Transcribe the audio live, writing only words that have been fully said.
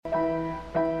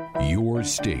Your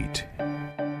state.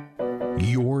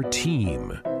 Your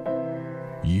team.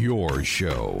 Your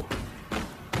show.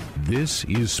 This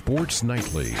is Sports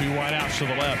Nightly. Two wide outs to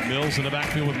the left. Mills in the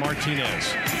backfield with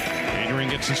Martinez. Adrian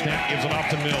gets the snap, gives it off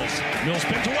to Mills. Mills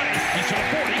spins away. He's to the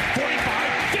 40,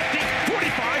 45, 50,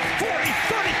 45, 40,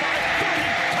 35, 30.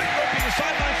 Tightrope in the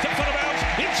sideline, steps out of bounds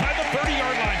inside the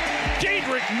 30-yard line.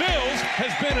 Dedrick Mills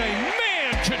has been a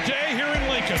man today here in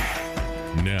Lincoln.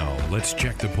 Now, let's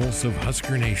check the pulse of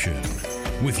Husker Nation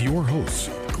with your hosts,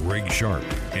 Greg Sharp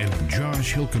and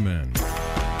Josh Hilkeman.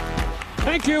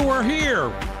 Thank you. We're here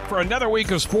for another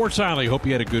week of Sports Nightly. Hope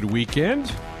you had a good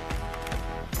weekend.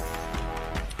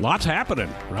 Lots happening,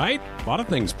 right? A lot of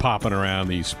things popping around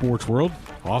the sports world.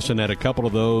 Austin had a couple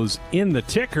of those in the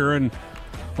ticker, and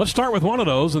let's start with one of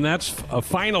those, and that's a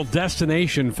final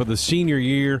destination for the senior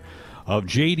year of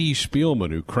J.D. Spielman,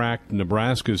 who cracked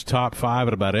Nebraska's top five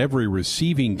at about every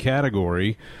receiving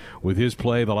category with his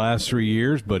play the last 3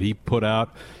 years, but he put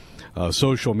out a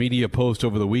social media post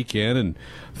over the weekend and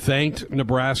thanked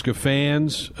Nebraska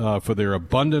fans for their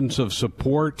abundance of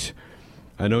support.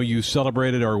 I know you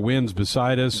celebrated our wins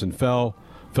beside us and felt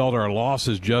our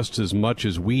losses just as much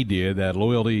as we did. That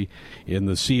loyalty in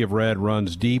the Sea of Red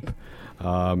runs deep.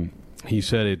 He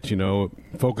said it,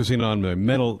 focusing on my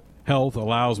mental health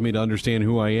allows me to understand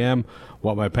who I am,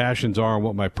 what my passions are, and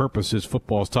what my purpose is.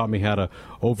 Football has taught me how to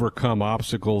overcome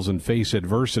obstacles and face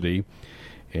adversity.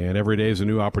 And every day is a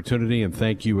new opportunity, and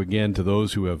thank you again to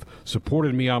those who have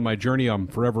supported me on my journey. I'm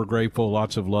forever grateful.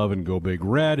 Lots of love, and go Big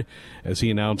Red, as he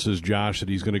announces, Josh, that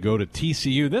he's going to go to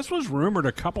TCU. This was rumored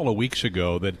a couple of weeks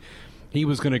ago that he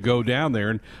was going to go down there,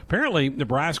 and apparently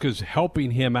Nebraska's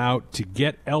helping him out to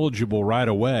get eligible right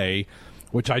away,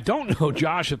 which I don't know,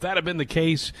 Josh, if that had been the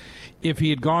case if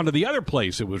he had gone to the other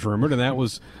place it was rumored, and that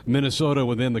was Minnesota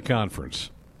within the conference.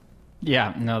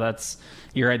 Yeah, no,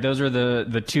 you're right. Those are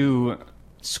the two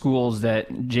schools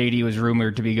that JD was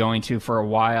rumored to be going to for a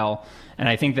while. And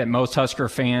I think that most Husker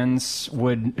fans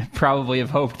would probably have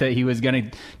hoped that he was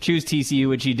going to choose TCU,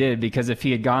 which he did, because if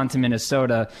he had gone to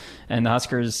Minnesota and the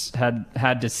Huskers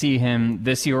had to see him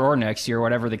this year or next year,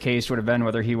 whatever the case would have been,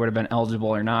 whether he would have been eligible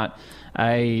or not,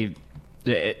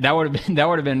 that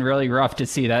would have been really rough to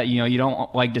see. That you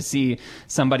don't like to see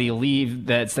somebody leave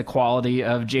that's the quality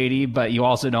of JD, but you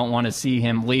also don't want to see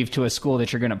him leave to a school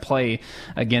that you're going to play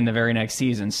again the very next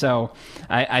season. So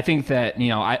I think that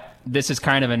this is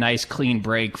kind of a nice clean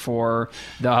break for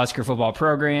the Husker football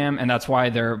program, and that's why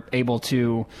they're able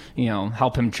to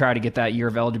help him try to get that year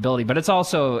of eligibility. But it's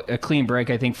also a clean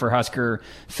break, I think, for Husker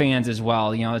fans as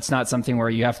well. It's not something where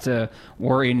you have to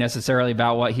worry necessarily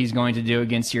about what he's going to do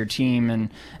against your team and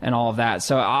all of that.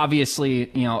 So obviously,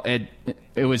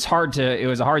 it was a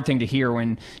hard thing to hear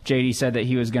when JD said that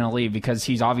he was going to leave, because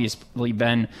he's obviously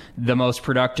been the most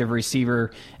productive receiver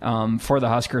for the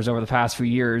Huskers over the past few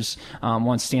years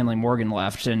once Stanley Morgan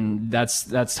left, and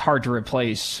that's hard to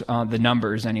replace the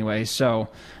numbers anyway. So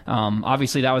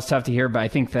obviously that was tough to hear, but I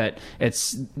think that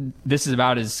this is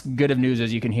about as good of news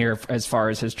as you can hear as far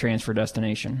as his transfer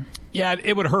destination. Yeah,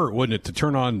 it would hurt, wouldn't it, to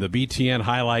turn on the BTN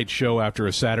highlight show after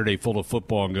a Saturday full of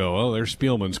football and go, oh, there's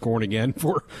Spielman scoring again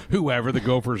for whoever, the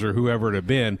Gophers or whoever it had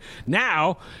been.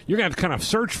 Now, you're going to have to kind of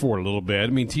search for it a little bit. I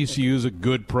mean, TCU is a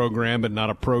good program, but not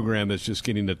a program that's just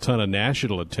getting a ton of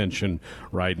national attention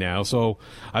right now. So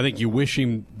I think you wish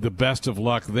him the best of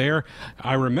luck there.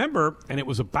 I remember, and it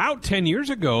was about 10 years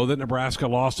ago that Nebraska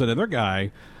lost another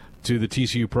guy to the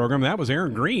TCU program. That was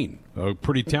Aaron Green, a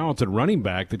pretty talented running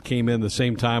back that came in the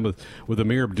same time with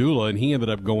Amir Abdullah, and he ended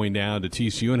up going down to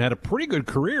TCU and had a pretty good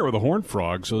career with the Horned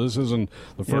Frogs. So this isn't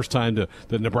the first time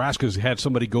that Nebraska's had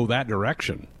somebody go that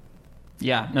direction.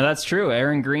 Yeah, no, that's true.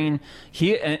 Aaron Green,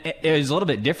 it was a little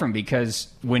bit different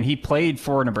because when he played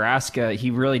for Nebraska, he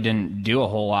really didn't do a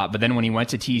whole lot. But then when he went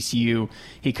to TCU,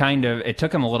 it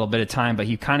took him a little bit of time, but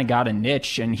he kind of got a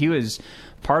niche, and he was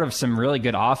part of some really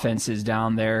good offenses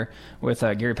down there with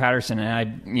Gary Patterson.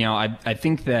 And I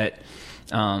think that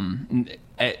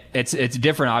it's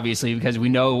different, obviously, because we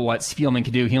know what Spielman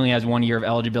can do. He only has 1 year of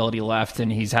eligibility left,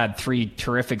 and he's had 3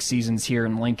 terrific seasons here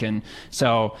in Lincoln.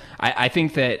 So I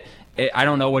think that I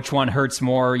don't know which one hurts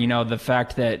more, the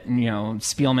fact that,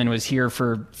 Spielman was here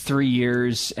for 3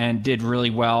 years and did really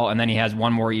well, and then he has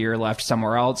 1 more year left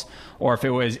somewhere else, or if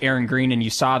it was Aaron Green and you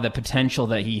saw the potential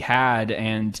that he had,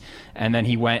 and then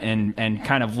he went and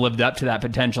kind of lived up to that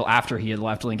potential after he had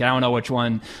left Lincoln. I don't know which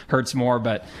one hurts more,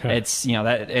 but it's,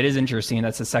 that it is interesting.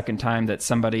 That's the second time that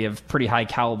somebody of pretty high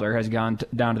caliber has gone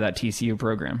down to that TCU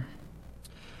program.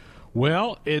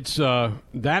 Well, it's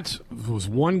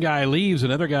one guy leaves,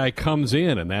 another guy comes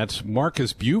in, and that's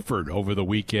Marcus Buford over the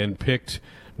weekend picked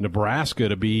Nebraska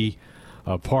to be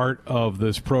a part of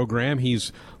this program.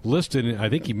 He's listed, I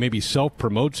think he maybe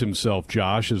self-promotes himself,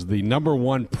 Josh, as the number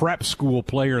one prep school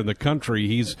player in the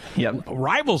country.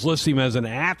 Rivals list him as an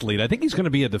athlete. I think he's going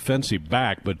to be a defensive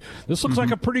back, but this looks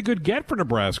like a pretty good get for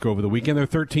Nebraska over the weekend, their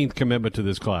 13th commitment to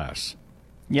this class.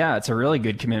 Yeah, it's a really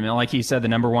good commitment. Like he said, the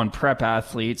number one prep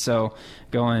athlete, so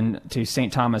going to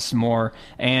St. Thomas More.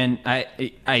 And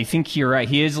I think you're right.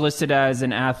 He is listed as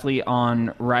an athlete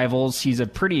on Rivals. He's a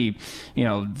pretty,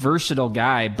 versatile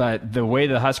guy, but the way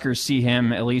the Huskers see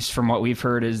him, at least from what we've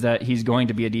heard, is that he's going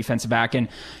to be a defensive back. And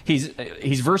he's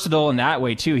versatile in that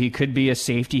way, too. He could be a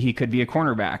safety. He could be a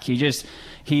cornerback. He's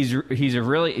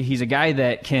a guy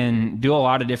that can do a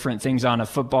lot of different things on a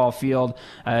football field.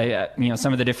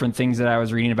 Some of the different things that I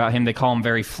was reading about him, they call him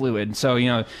very fluid.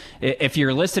 So, if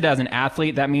you're listed as an athlete,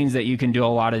 that means that you can do a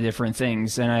lot of different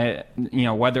things. And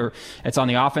whether it's on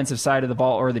the offensive side of the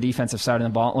ball or the defensive side of the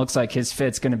ball, it looks like his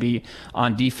fit's going to be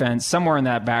on defense somewhere in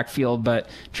that backfield. But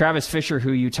Travis Fisher,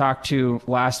 who you talked to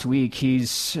last week,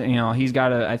 he's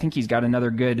got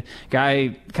another good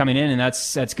guy coming in, and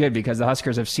that's good because the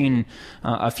Huskers have seen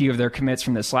a few of their commits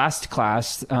from this last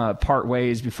class part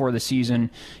ways before the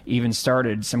season even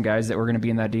started, some guys that were going to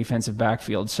be in that defensive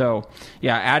backfield. So,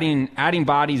 yeah, adding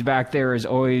bodies back there is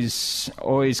always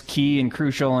key and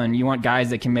crucial, and you want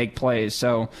guys that can make plays.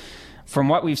 So from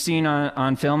what we've seen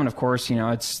on film, and of course,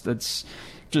 that's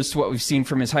just what we've seen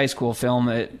from his high school film,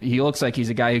 that he looks like he's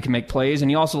a guy who can make plays.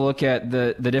 And you also look at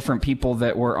the different people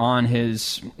that were on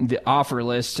the offer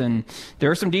list, and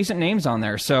there are some decent names on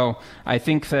there. So I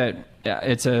think that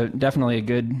it's definitely a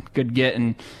good get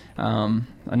and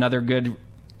another good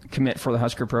commit for the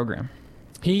Husker program.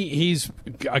 He's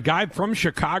a guy from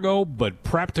Chicago, but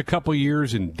prepped a couple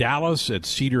years in Dallas at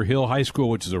Cedar Hill High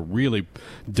School, which is a really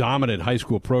dominant high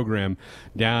school program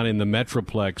down in the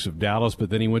Metroplex of Dallas. But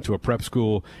then he went to a prep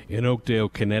school in Oakdale,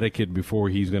 Connecticut, before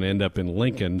he's going to end up in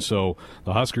Lincoln. So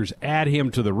the Huskers add him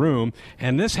to the room.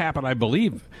 And this happened, I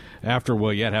believe, it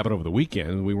happened over the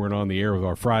weekend. We weren't on the air with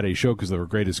our Friday show because they were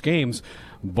greatest games.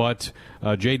 But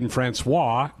Jaden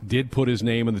Francois did put his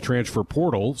name in the transfer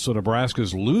portal, so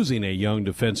Nebraska's losing a young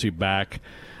defensive back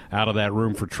out of that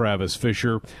room for Travis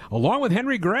Fisher, along with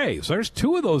Henry Gray. So there's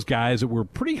two of those guys that were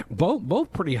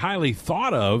both pretty highly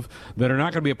thought of that are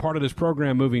not going to be a part of this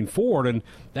program moving forward, and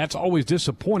that's always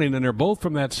disappointing. And they're both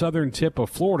from that southern tip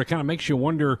of Florida. Kind of makes you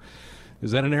wonder,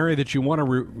 is that an area that you want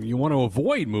to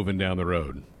avoid moving down the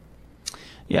road?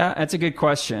 Yeah, that's a good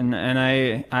question,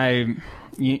 and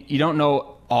you don't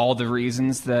know all the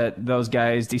reasons that those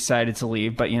guys decided to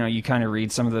leave, but you kind of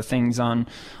read some of the things on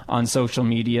social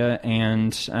media,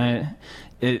 and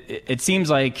it seems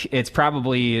like it's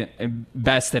probably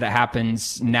best that it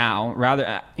happens now,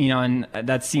 rather, and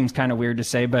that seems kind of weird to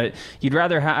say, but you'd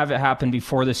rather have it happen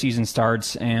before the season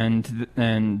starts and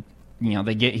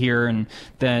they get here and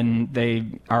then they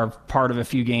are part of a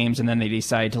few games and then they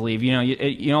decide to leave.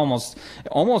 You almost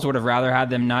would have rather had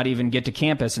them not even get to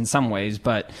campus in some ways,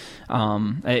 but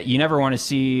you never want to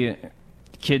see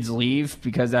kids leave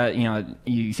because that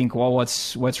you think, well,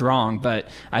 what's wrong? But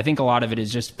I think a lot of it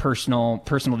is just personal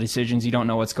decisions. You don't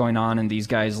know what's going on in these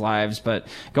guys' lives. But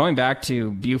going back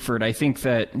to Buford, I think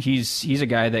that he's a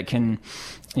guy that can.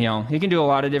 He can do a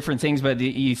lot of different things, but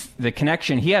the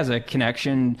connection, he has a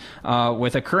connection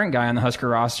with a current guy on the Husker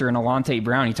roster, and Alante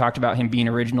Brown. He talked about him being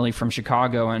originally from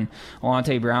Chicago, and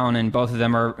Alante Brown and both of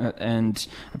them and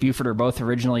Buford are both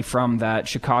originally from that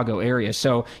Chicago area.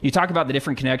 So you talk about the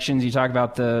different connections, you talk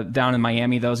about the down in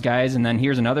Miami, those guys, and then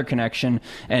here's another connection,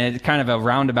 and it's kind of a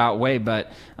roundabout way, but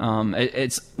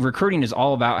it's recruiting is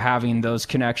all about having those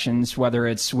connections, whether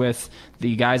it's with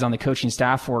the guys on the coaching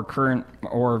staff or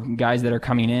guys that are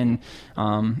coming in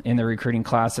the recruiting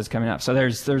class that's coming up. So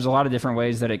there's a lot of different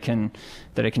ways that it can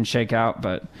shake out,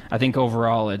 but I think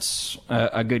overall it's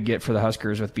a good get for the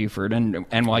Huskers with Buford,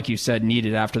 and like you said,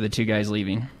 needed after the two guys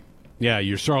leaving. Yeah,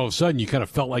 all of a sudden you kind of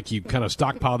felt like you kind of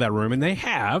stockpiled that room, and they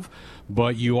have,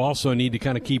 but you also need to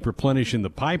kind of keep replenishing the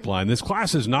pipeline. This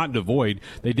class is not devoid.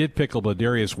 They did pick up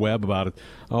Darius Webb about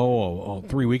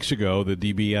 3 weeks ago, the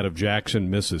DB out of Jackson,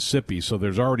 Mississippi. So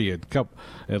there's already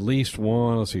at least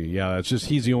one. Let's see. Yeah, it's just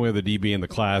he's the only other DB in the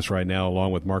class right now,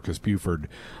 along with Marcus Buford,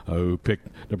 who picked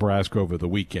Nebraska over the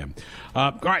weekend.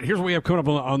 All right, here's what we have coming up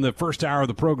on the first hour of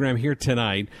the program here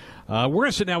tonight. We're going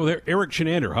to sit down with Eric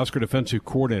Chinander, Husker defensive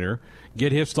coordinator,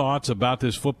 get his thoughts about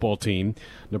this football team.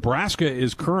 Nebraska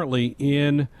is currently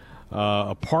in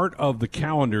a part of the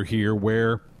calendar here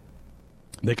where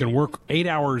They can work 8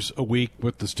 hours a week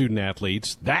with the student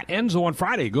athletes. That ends on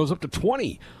Friday. It goes up to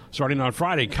 20 starting on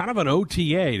Friday. Kind of an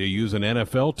OTA, to use an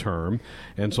NFL term.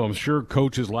 And so I'm sure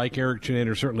coaches like Eric Chinen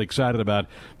are certainly excited about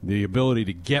the ability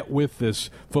to get with this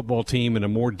football team in a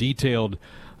more detailed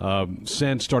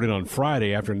sense starting on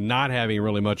Friday after not having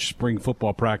really much spring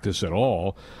football practice at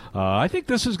all. I think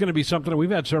this is going to be something that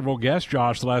we've had several guests,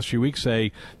 Josh, the last few weeks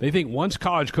say they think once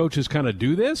college coaches kind of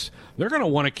do this, they're going to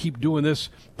want to keep doing this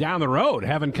down the road,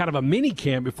 having kind of a mini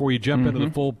camp before you jump into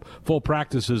the full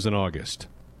practices in August.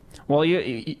 Well,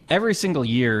 every single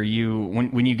year,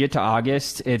 when you get to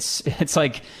August, it's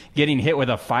like getting hit with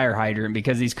a fire hydrant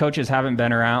because these coaches haven't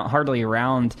been hardly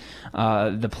around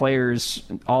the players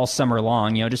all summer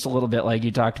long. Just a little bit like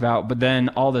you talked about. But then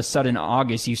all of a sudden,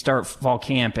 August, you start fall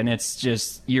camp, and it's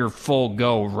just you're full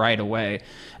go right away.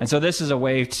 And so this is a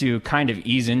way to kind of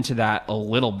ease into that a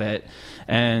little bit.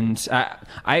 And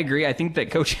I agree. I think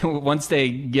that coaching, once they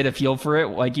get a feel for it,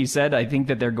 like you said, I think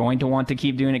that they're going to want to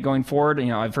keep doing it going forward.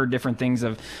 I've heard different things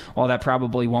of, well, that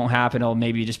probably won't happen. It'll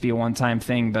maybe just be a one-time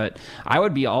thing. But I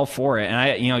would be all for it.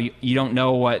 And you don't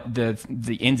know what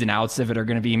the ins and outs of it are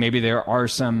going to be. Maybe there are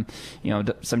some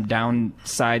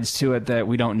downsides to it that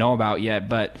we don't know about yet.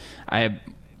 But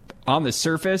on the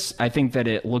surface, I think that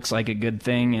it looks like a good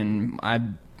thing, and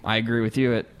I agree with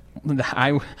you.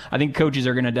 I think coaches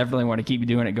are going to definitely want to keep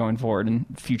doing it going forward in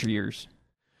future years.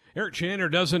 Eric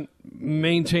Chinen doesn't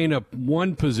maintain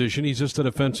one position. He's just a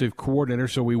defensive coordinator,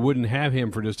 so we wouldn't have him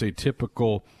for just a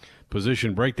typical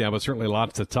position breakdown, but certainly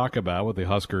lots to talk about with the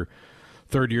Husker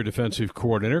third-year defensive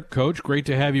coordinator. Coach, great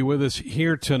to have you with us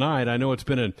here tonight. I know it's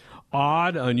been an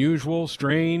odd, unusual,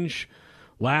 strange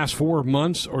last 4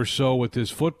 months or so with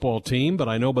this football team, but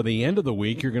I know by the end of the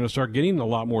week you're going to start getting a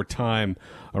lot more time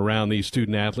around these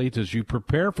student athletes as you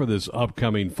prepare for this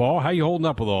upcoming fall. How are you holding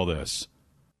up with all this?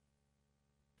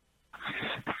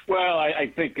 Well,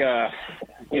 I think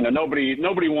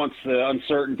nobody wants the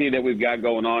uncertainty that we've got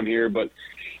going on here, but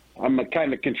I'm going to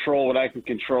kind of control what I can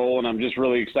control, and I'm just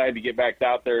really excited to get back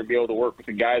out there and be able to work with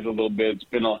the guys a little bit. It's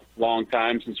been a long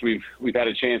time since we've had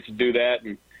a chance to do that,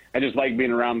 and I just like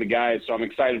being around the guys, so I'm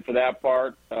excited for that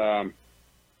part. I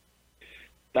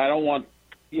don't want,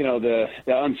 the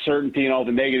uncertainty and all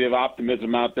the negative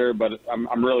optimism out there, but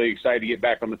I'm really excited to get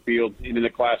back on the field and in the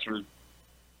classroom.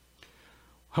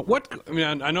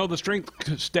 I know the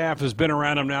strength staff has been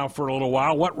around them now for a little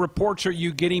while. What reports are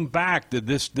you getting back? Did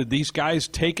these guys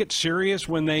take it serious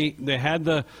when they had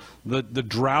the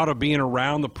drought of being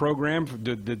around the program?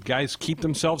 Did guys keep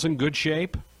themselves in good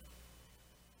shape?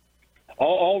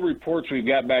 All reports we've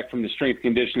got back from the strength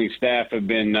conditioning staff have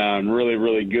been really,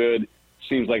 really good.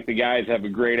 Seems like the guys have a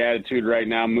great attitude right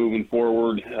now moving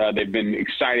forward. They've been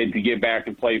excited to get back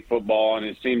and play football, and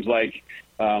it seems like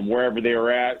wherever they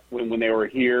were at when they were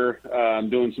here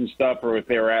doing some stuff, or if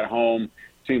they were at home,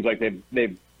 seems like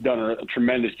they've done a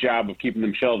tremendous job of keeping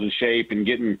themselves in shape and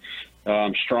getting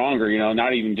stronger,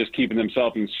 not even just keeping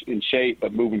themselves in shape,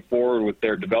 but moving forward with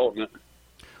their development.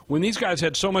 When these guys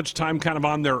had so much time kind of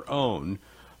on their own,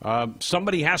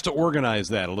 somebody has to organize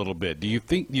that a little bit. Do you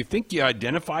think you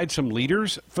identified some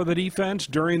leaders for the defense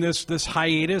during this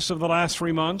hiatus of the last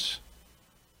 3 months?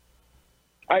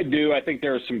 I do. I think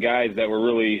there are some guys that were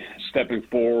really stepping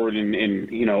forward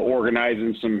and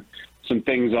organizing some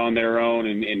things on their own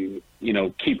and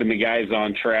keeping the guys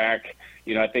on track.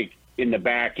 I think in the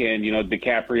back end,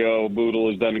 DiCaprio, Boodle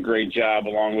has done a great job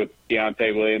along with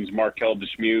Deontay Williams, Markel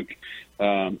Dismuke.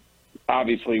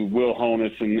 Obviously, Will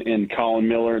Honus and Colin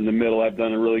Miller in the middle have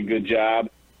done a really good job.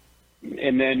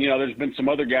 And then, there's been some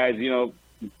other guys,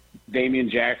 Damian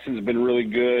Jackson's been really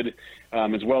good,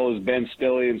 as well as Ben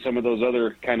Stilley and some of those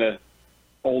other kind of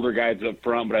older guys up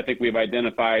front. But I think we've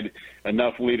identified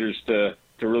enough leaders to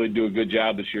really do a good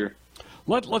job this year.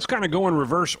 Let's kind of go in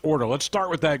reverse order. Let's start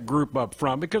with that group up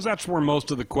front because that's where most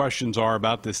of the questions are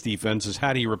about this defense is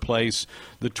how do you replace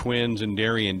the twins and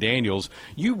Darian Daniels.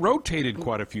 You rotated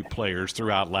quite a few players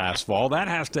throughout last fall. That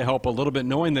has to help a little bit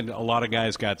knowing that a lot of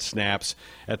guys got snaps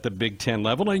at the Big Ten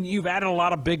level, and you've added a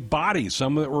lot of big bodies,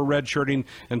 some that were redshirting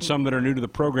and some that are new to the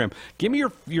program. Give me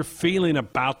your feeling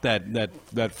about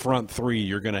that front three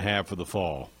you're going to have for the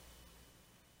fall.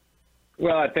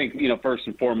 Well, I think, first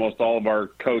and foremost, all of our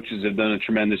coaches have done a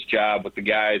tremendous job with the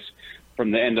guys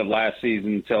from the end of last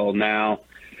season until now.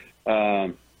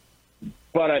 But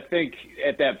I think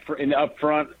up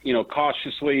front,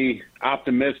 cautiously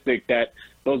optimistic that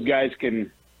those guys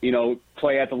can,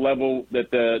 play at the level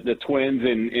that the Twins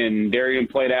and Darian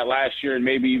played at last year and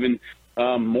maybe even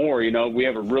more. We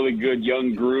have a really good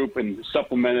young group and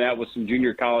supplemented that with some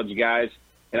junior college guys,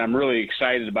 and I'm really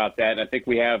excited about that. And I think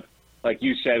we have like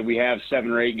you said, we have 7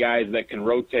 or 8 guys that can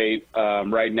rotate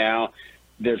right now.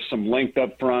 There's some length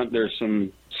up front. There's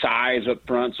some size up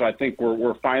front. So I think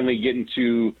we're finally getting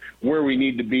to where we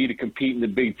need to be to compete in the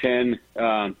Big Ten,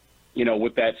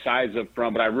 with that size up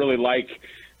front. But I really like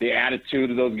the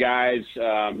attitude of those guys.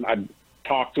 I've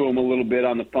talked to them a little bit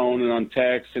on the phone and on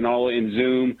text and all in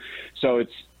Zoom. So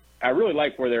I really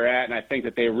like where they're at, and I think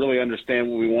that they really understand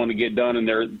what we want to get done,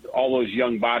 and all those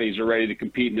young bodies are ready to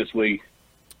compete in this league.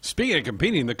 Speaking of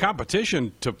competing, the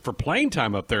competition for playing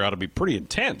time up there ought to be pretty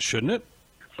intense, shouldn't it?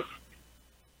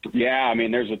 Yeah, I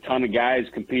mean, there's a ton of guys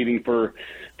competing for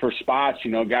spots,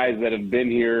 guys that have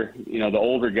been here, the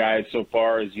older guys so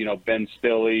far as, Ben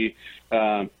Stilley,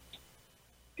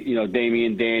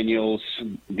 Damian Daniels,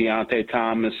 Deontay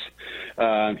Thomas.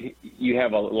 You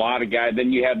have a lot of guys.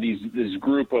 Then you have this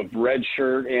group of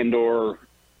redshirt and or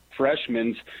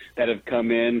freshmen that have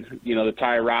come in, the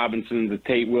Ty Robinsons, the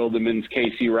Tate Wildemans,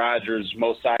 Casey Rogers,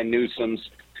 Mosai Newsoms.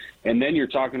 And then you're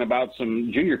talking about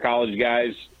some junior college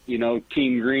guys.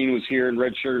 Keem Green was here in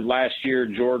redshirt last year,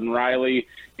 Jordan Riley,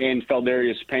 and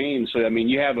Feldarius Payne. So, I mean,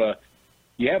 you have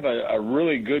a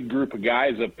really good group of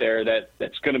guys up there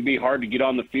that's going to be hard to get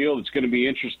on the field. It's going to be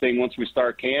interesting once we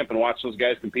start camp and watch those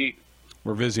guys compete.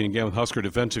 We're visiting again with Husker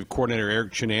defensive coordinator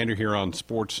Erik Chinander here on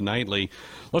Sports Nightly.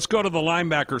 Let's go to the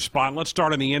linebacker spot. Let's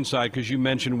start on the inside because you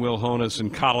mentioned Will Honas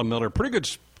and Colin Miller. Pretty good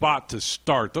spot to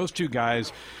start. Those two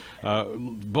guys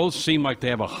both seem like they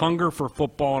have a hunger for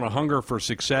football and a hunger for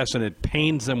success, and it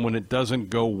pains them when it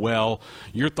doesn't go well.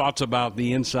 Your thoughts about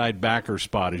the inside backer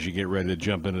spot as you get ready to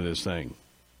jump into this thing?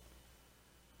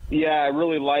 Yeah, I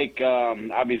really like,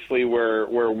 obviously, where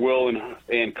Will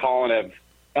and Colin have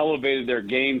elevated their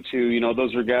game to.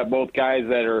 Those are both guys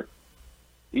that are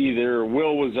either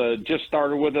Will was just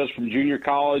started with us from junior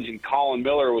college, and Colin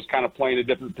Miller was kind of playing a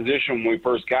different position when we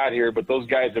first got here. But those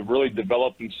guys have really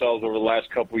developed themselves over the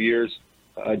last couple of years,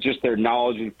 just their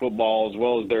knowledge in football as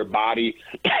well as their body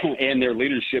and their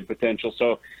leadership potential.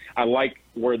 So I like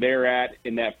where they're at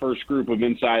in that first group of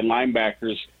inside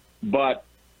linebackers. But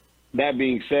that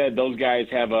being said, those guys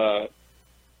have a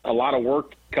lot of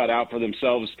work cut out for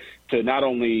themselves to not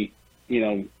only,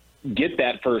 get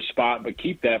that first spot, but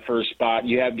keep that first spot.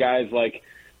 You have guys like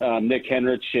Nick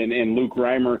Henrich and Luke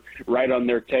Reimer right on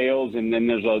their tails, and then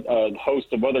there's a host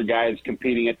of other guys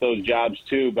competing at those jobs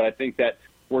too. But I think that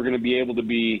we're going to be able to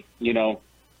be,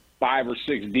 5 or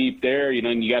 6 deep there.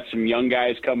 And you got some young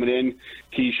guys coming in,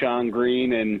 Keyshawn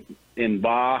Green and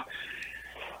Ba.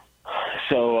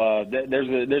 So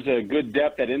there's a good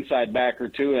depth at inside backer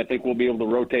too, and I think we'll be able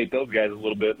to rotate those guys a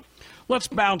little bit. Let's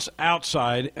bounce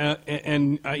outside, I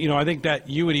think that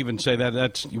you would even say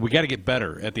that we got to get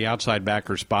better at the outside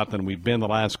backer spot than we've been the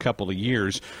last couple of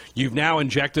years. You've now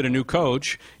injected a new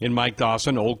coach in Mike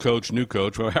Dawson, old coach, new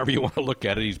coach, however you want to look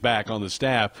at it. He's back on the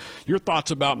staff. Your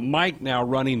thoughts about Mike now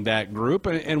running that group,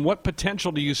 and what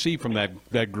potential do you see from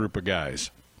that group of guys?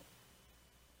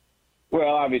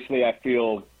 Well, obviously, I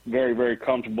feel very, very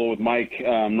comfortable with Mike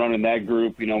running that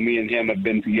group. Me and him have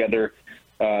been together.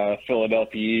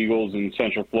 Philadelphia Eagles in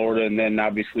Central Florida, and then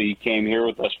obviously he came here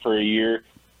with us for a year,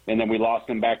 and then we lost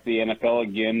him back to the NFL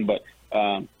again. But,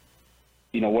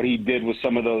 what he did with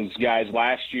some of those guys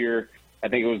last year, I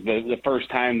think it was the first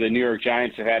time the New York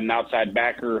Giants have had an outside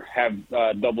backer have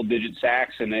double-digit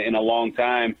sacks in a long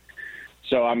time.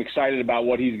 So I'm excited about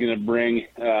what he's going to bring,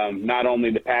 not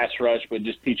only the pass rush, but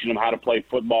just teaching them how to play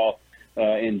football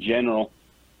in general.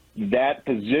 That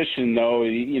position,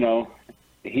 though,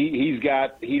 He's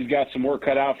got some work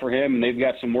cut out for him, and they've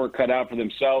got some work cut out for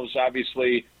themselves.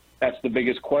 Obviously, that's the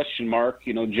biggest question mark.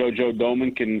 JoJo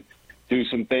Domann can do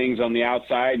some things on the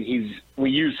outside, and we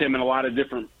use him in a lot of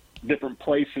different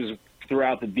places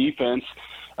throughout the defense.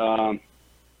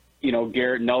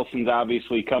 Garrett Nelson's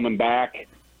obviously coming back.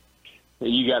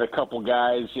 You got a couple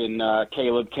guys in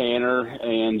Caleb Canner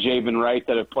and Javen Wright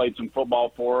that have played some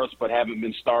football for us but haven't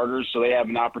been starters, so they have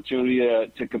an opportunity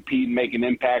to compete and make an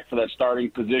impact for that starting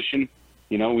position.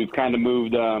 We've kind of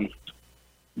moved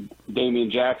Damian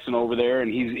Jackson over there,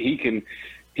 and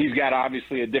he's got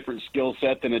obviously a different skill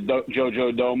set than a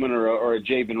JoJo Domann or a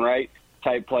Javen Wright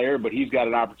type player, but he's got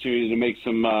an opportunity to make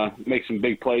some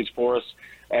big plays for us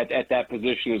at that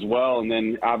position as well. And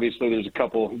then obviously there's a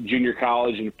couple junior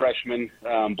college and freshmen,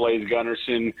 Blaze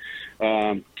Gunnerson,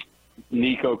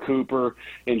 Nico Cooper,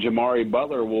 and Jamari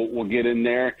Butler will get in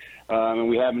there. And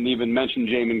we haven't even mentioned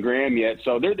Jamin Graham yet.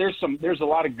 So there's a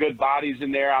lot of good bodies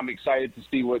in there. I'm excited to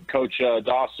see what Coach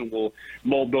Dawson will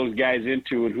mold those guys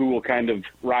into and who will kind of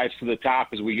rise to the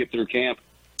top as we get through camp.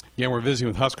 Yeah, we're visiting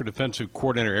with Husker defensive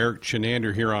coordinator Eric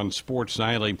Chinander here on Sports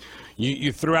Nightly.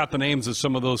 You threw out the names of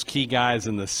some of those key guys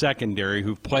in the secondary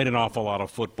who've played an awful lot of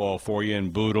football for you,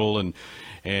 and Boodle and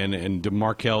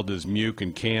DeMarkel Dismuke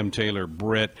and Cam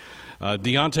Taylor-Britt.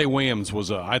 Deontay Williams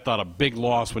was, I thought, a big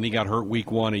loss when he got hurt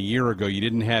week 1 a year ago. You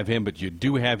didn't have him, but you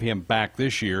do have him back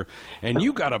this year. And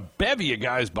you got a bevy of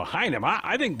guys behind him.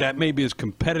 I think that may be as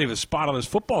competitive a spot on this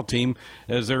football team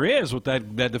as there is with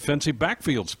that defensive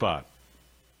backfield spot.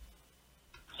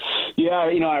 Yeah,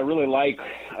 I really like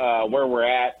where we're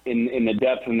at in the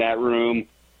depth in that room.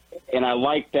 And I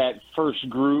like that first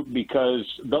group because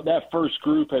that first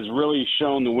group has really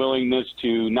shown the willingness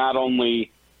to not only,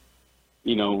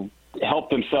 help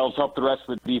themselves, help the rest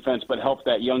of the defense, but help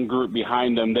that young group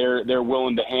behind them. They're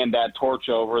willing to hand that torch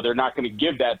over. They're not going to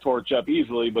give that torch up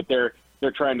easily, but they're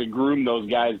trying to groom those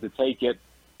guys to take it.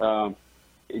 And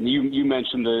you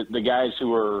mentioned the guys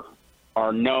who are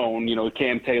known,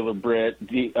 Cam Taylor-Britt,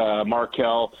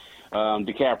 Markel,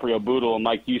 DiCaprio, Boodle, and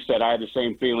like you said, I had the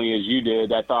same feeling as you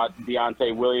did. I thought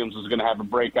Deontay Williams was going to have a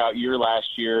breakout year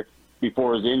last year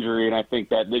before his injury, and I think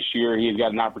that this year he's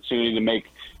got an opportunity to make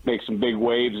some big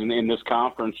waves in this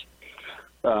conference.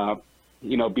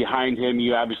 Behind him,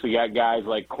 you obviously got guys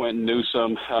like Quentin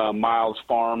Newsome, Miles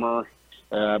Farmer,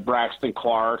 Braxton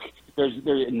Clark. There's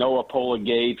Noah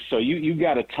Pola-Gates. So you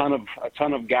got a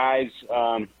ton of guys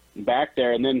back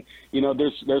there, and then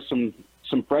there's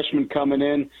some freshmen coming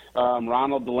in.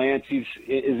 Ronald Delancey's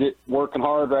is working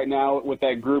hard right now with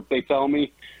that group. They tell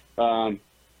me.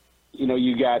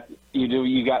 You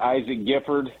got Isaac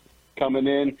Gifford coming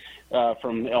in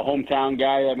from a hometown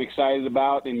guy I'm excited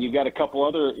about, and you got a couple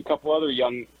other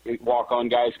young walk-on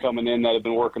guys coming in that have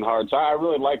been working hard. So I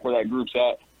really like where that group's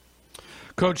at.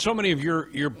 Coach, so many of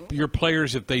your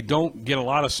players, if they don't get a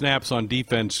lot of snaps on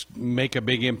defense, make a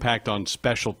big impact on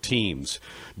special teams.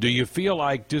 Do you feel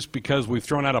like just because we've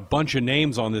thrown out a bunch of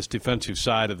names on this defensive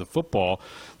side of the football,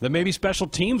 that maybe special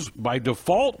teams by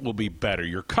default will be better?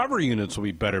 Your cover units will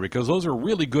be better because those are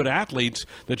really good athletes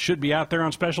that should be out there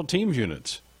on special teams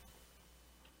units.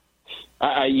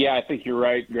 Yeah, I think you're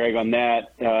right, Greg, on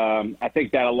that. I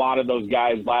think that a lot of those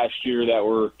guys last year that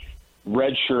were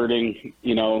redshirting,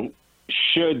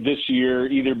 should this year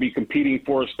either be competing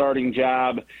for a starting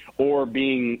job or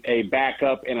being a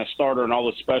backup and a starter on all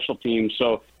the special teams.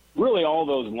 So really all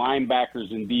those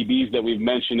linebackers and DBs that we've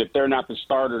mentioned, if they're not the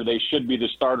starter, they should be the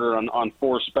starter on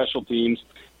 4 special teams.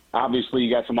 Obviously,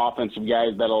 you got some offensive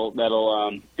guys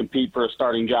that'll compete for a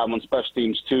starting job on special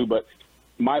teams too. But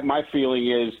my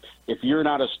feeling is if you're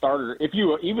not a starter,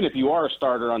 even if you are a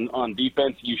starter on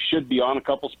defense, you should be on a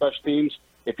couple special teams.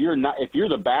 If you're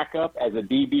the backup as a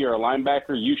DB or a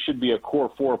linebacker, you should be a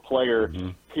core 4 player,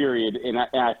 period. And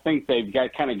I think they've got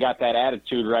that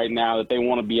attitude right now that they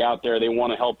want to be out there, they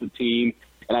want to help the team,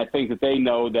 and I think that they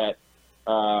know that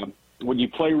when you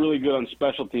play really good on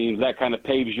special teams, that kind of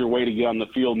paves your way to get on the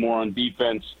field more on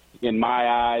defense. In my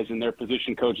eyes, in their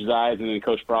position coach's eyes, and in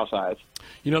Coach Frost's eyes.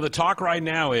 The talk right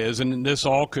now is, and this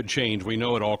all could change, we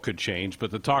know it all could change,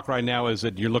 but the talk right now is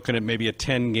that you're looking at maybe a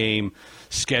 10-game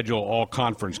schedule, all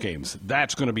conference games.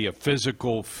 That's going to be a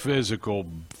physical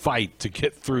fight to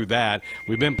get through that.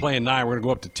 We've been playing 9, we're going to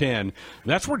go up to 10.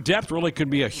 That's where depth really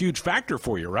could be a huge factor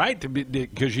for you, right?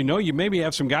 Because you maybe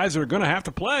have some guys that are going to have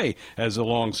to play as the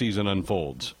long season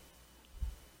unfolds.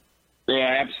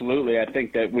 Yeah, absolutely. I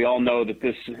think that we all know that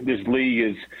this league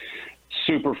is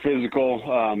super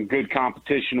physical, good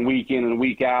competition week in and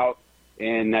week out,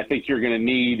 and I think you're going to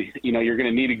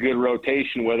need a good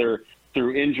rotation, whether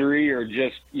through injury or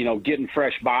just getting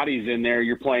fresh bodies in there.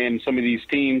 You're playing some of these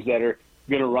teams that are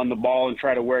going to run the ball and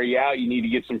try to wear you out. You need to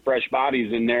get some fresh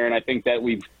bodies in there, and I think that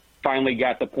we've finally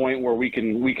got the point where we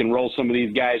can roll some of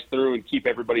these guys through and keep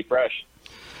everybody fresh.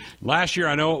 Last year,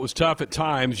 I know it was tough at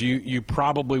times. You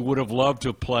probably would have loved to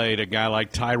have played a guy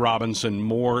like Ty Robinson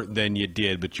more than you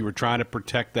did, but you were trying to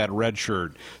protect that red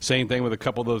shirt. Same thing with a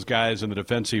couple of those guys in the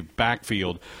defensive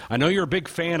backfield. I know you're a big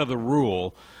fan of the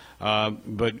rule,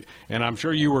 and I'm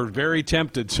sure you were very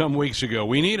tempted some weeks ago.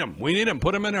 We need him.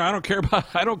 Put him in there. I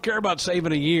don't care about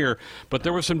saving a year. But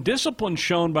there was some discipline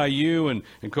shown by you and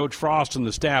Coach Frost and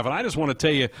the staff. And I just want to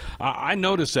tell you, I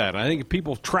noticed that. I think if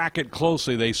people track it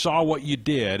closely, they saw what you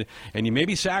did, and you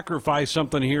maybe sacrificed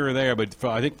something here or there. But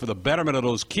I think for the betterment of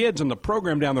those kids and the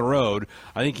program down the road,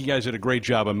 I think you guys did a great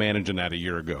job of managing that a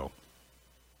year ago.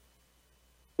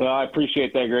 Well, I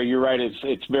appreciate that, Greg. You're right.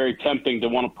 It's very tempting to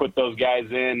want to put those guys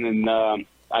in, and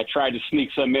I tried to sneak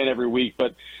some in every week.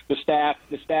 But the staff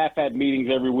had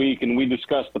meetings every week, and we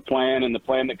discussed the plan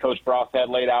that Coach Frost had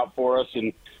laid out for us.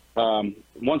 And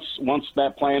once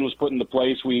that plan was put into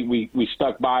place, we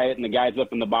stuck by it, and the guys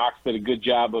up in the box did a good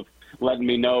job of letting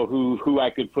me know who I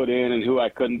could put in and who I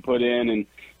couldn't put in. And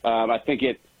I think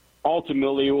it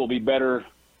ultimately will be better,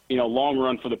 long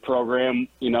run for the program.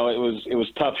 It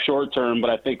was tough short term, but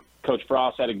I think Coach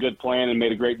Frost had a good plan and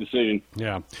made a great decision.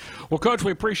 Yeah. Well, Coach,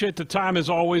 we appreciate the time as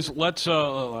always. Let's.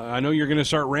 I know you're going to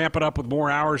start ramping up with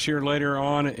more hours here later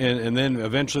on, and then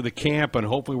eventually the camp, and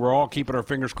hopefully we're all keeping our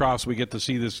fingers crossed we get to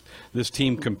see this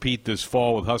team compete this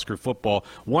fall with Husker football.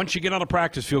 Once you get on the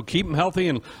practice field, keep them healthy,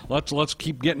 and let's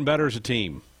keep getting better as a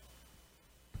team.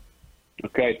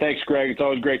 Okay. Thanks, Greg. It's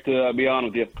always great to be on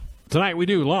with you. Tonight we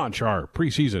do launch our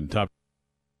preseason top.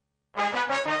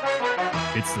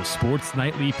 It's the Sports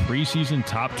Nightly Preseason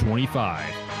Top 25.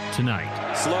 Tonight,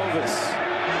 Slovis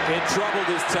in trouble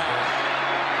this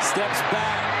time. Steps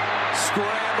back,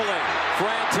 scrambling.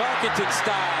 Fran Tarkenton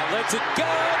style. Lets it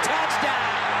go.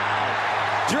 Touchdown!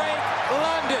 Drake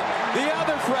London, the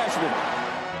other freshman.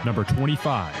 number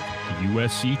 25,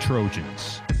 USC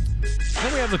Trojans.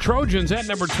 Then we have the Trojans at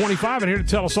number 25, and here to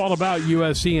tell us all about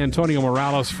USC, Antonio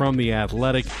Morales from The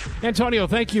Athletic. Antonio,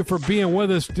 thank you for being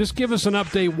with us. Just give us an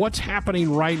update. What's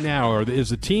happening right now? Or is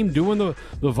the team doing the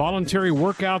voluntary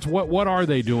workouts? What are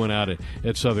they doing out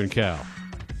at Southern Cal?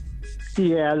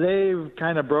 Yeah, they've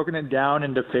kind of broken it down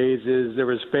into phases. There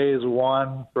was phase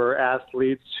one for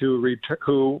athletes who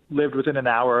lived within an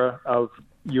hour of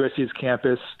USC's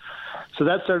campus. So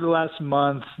that started last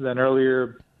month. Then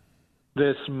earlier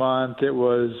this month, it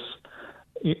was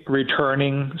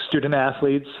returning student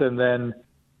athletes. And then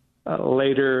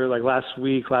later, like last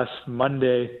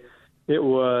Monday, it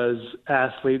was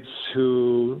athletes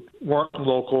who weren't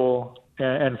local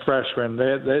and freshmen.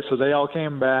 So they all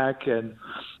came back, and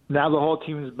now the whole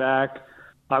team is back.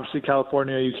 Obviously,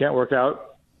 California, you can't work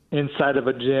out inside of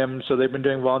a gym, so they've been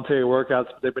doing voluntary workouts,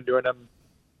 but they've been doing them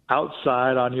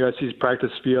outside on USC's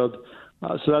practice field.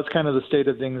 So that's kind of the state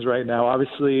of things right now.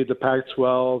 Obviously, the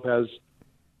Pac-12 has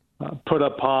put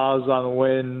a pause on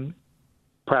when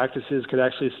practices could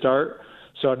actually start.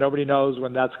 So nobody knows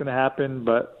when that's going to happen.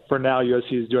 But for now,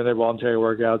 USC is doing their voluntary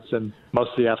workouts, and most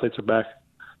of the athletes are back.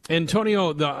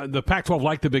 Antonio, the Pac-12,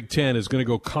 like the Big Ten, is going to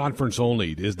go conference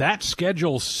only. Is that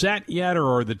schedule set yet,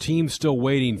 or are the teams still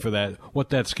waiting for that? What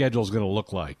that schedule is going to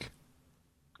look like?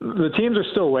 The teams are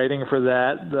still waiting for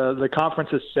that. The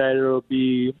conference has said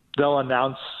they'll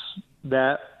announce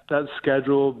that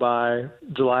schedule by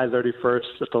July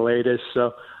 31st at the latest.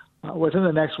 So within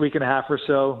the next week and a half or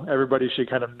so, everybody should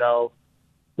kind of know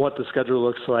what the schedule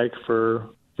looks like for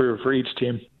each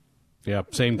team. Yeah,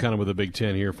 same kind of with the Big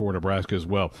Ten here for Nebraska as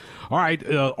well. All right,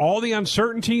 all the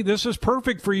uncertainty. This is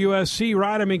perfect for USC,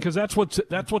 right? I mean, because that's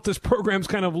what this program's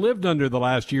kind of lived under the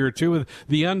last year or two, with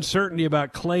the uncertainty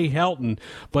about Clay Helton.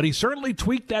 But he certainly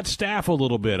tweaked that staff a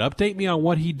little bit. Update me on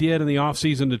what he did in the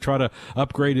offseason to try to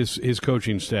upgrade his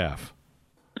coaching staff.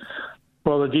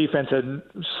 Well, the defense had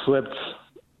slipped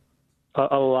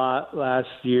a lot last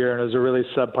year, and it was a really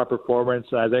subpar performance.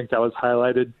 I think that was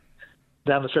highlighted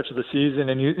down the stretch of the season,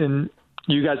 and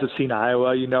you guys have seen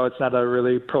Iowa. You know it's not a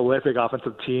really prolific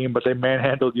offensive team, but they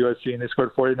manhandled USC, and they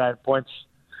scored 49 points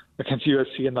against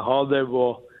USC in the Holiday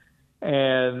Bowl.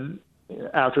 And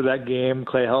after that game,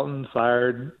 Clay Helton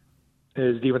fired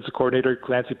his defensive coordinator,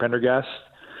 Clancy Pendergast,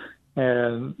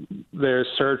 and their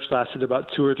search lasted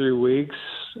about 2 or 3 weeks.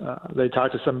 They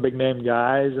talked to some big-name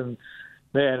guys, and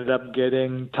they ended up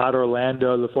getting Todd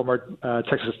Orlando, the former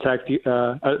Texas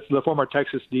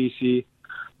DC,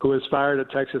 who was fired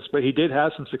at Texas, but he did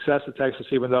have some success at Texas,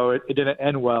 even though it didn't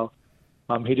end well.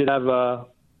 He did have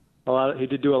He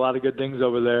did do a lot of good things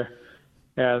over there,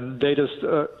 and they just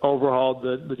overhauled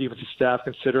the defensive staff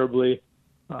considerably.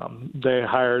 They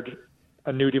hired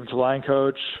a new defensive line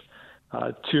coach,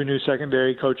 2 new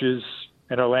secondary coaches,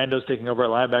 and Orlando's taking over at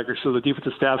linebacker. So the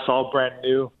defensive staff's all brand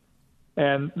new.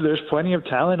 And there's plenty of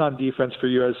talent on defense for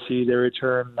USC. They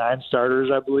returned 9 starters,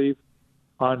 I believe,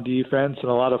 on defense, and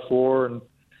a lot of 4 and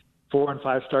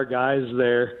 5-star guys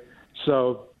there.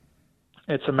 So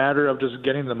it's a matter of just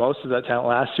getting the most of that talent.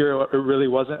 Last year, it really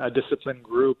wasn't a disciplined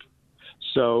group.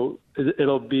 So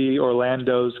it'll be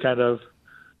Orlando's kind of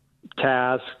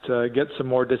task to get some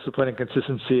more discipline and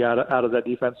consistency out of that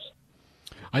defense.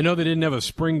 I know they didn't have a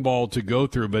spring ball to go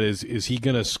through, but is he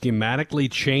going to schematically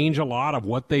change a lot of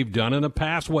what they've done in the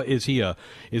past? What is he a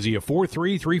 4-3,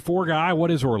 3-4 guy?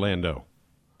 What is Orlando?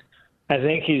 I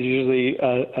think he's usually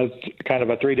a kind of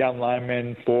a 3-down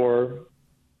lineman, 4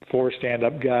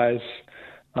 stand-up guys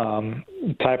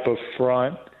type of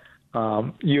front.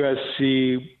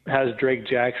 USC has Drake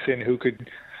Jackson, who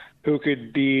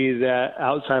could be that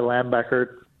outside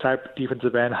linebacker type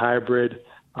defensive end hybrid.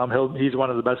 He's one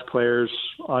of the best players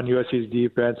on USC's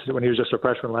defense. When he was just a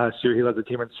freshman last year, he led the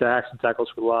team in sacks and tackles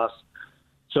for loss.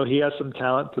 So he has some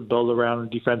talent to build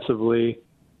around defensively,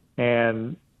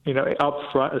 and up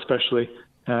front especially,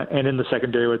 and in the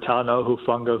secondary with Talanoa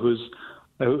Hufanga, who's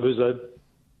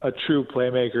a true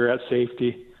playmaker at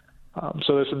safety.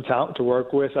 So there's some talent to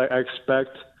work with. I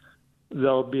expect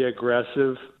they'll be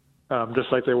aggressive,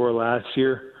 just like they were last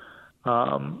year.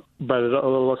 But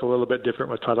it'll look a little bit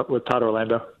different with Todd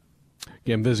Orlando.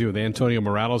 Again, visiting with Antonio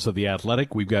Morales of The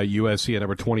Athletic. We've got USC at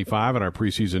number 25 in our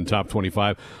preseason top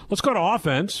 25. Let's go to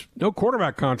offense. No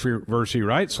quarterback controversy,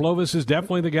 right? Slovis is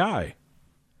definitely the guy.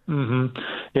 Mm-hmm.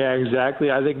 Yeah,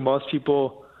 exactly. I think most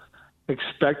people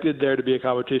expected there to be a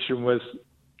competition with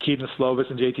Keaton Slovis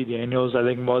and JT Daniels. I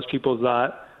think most people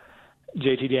thought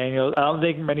JT Daniels. I don't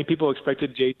think many people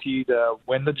expected JT to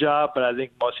win the job, but I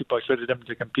think most people expected him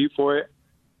to compete for it.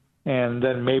 And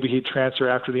then maybe he'd transfer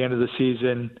after the end of the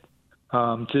season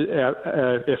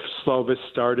if Slovis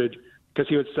started, because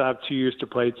he would still have 2 years to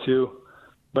play too.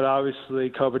 But obviously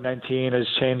COVID-19 has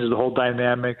changed the whole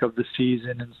dynamic of the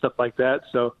season and stuff like that.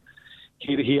 So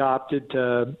he opted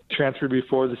to transfer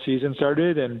before the season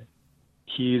started, and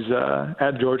he's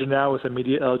at Georgia now with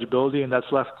immediate eligibility, and that's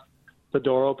left the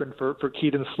door open for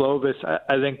Keaton Slovis.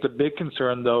 I think the big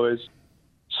concern, though, is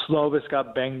Slovis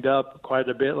got banged up quite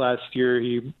a bit last year.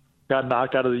 He got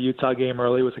knocked out of the Utah game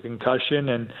early with a concussion,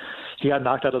 and he got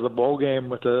knocked out of the bowl game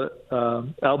with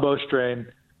a elbow strain.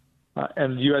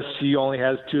 And USC only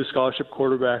has 2 scholarship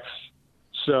quarterbacks.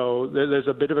 So there's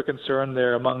a bit of a concern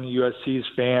there among USC's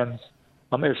fans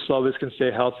if Slovis can stay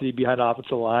healthy behind an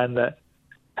offensive line that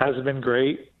hasn't been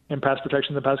great in pass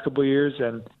protection the past couple of years.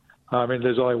 And,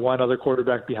 there's only one other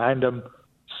quarterback behind him.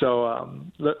 So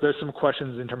there's some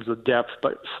questions in terms of depth,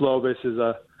 but Slovis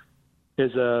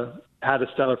had a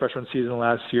stellar freshman season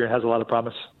last year and has a lot of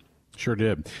promise. Sure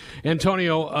did.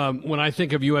 Antonio, when I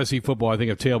think of USC football, I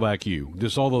think of tailback U.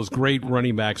 Just all those great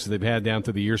running backs that they've had down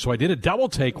through the years. So I did a double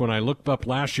take when I looked up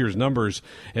last year's numbers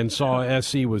and saw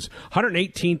SC was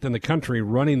 118th in the country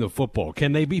running the football.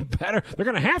 Can they be better? They're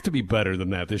going to have to be better than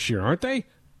that this year, aren't they?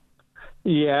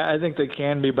 Yeah, I think they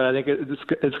can be, but I think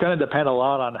it's going to depend a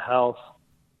lot on health.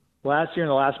 Last year, in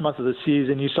the last month of the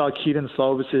season, you saw Keaton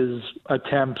Slovis's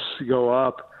attempts go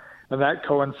up, and that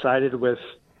coincided with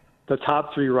the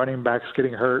top 3 running backs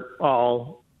getting hurt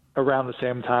all around the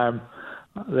same time.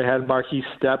 They had Marquise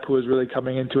Stepp, who was really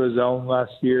coming into his own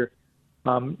last year,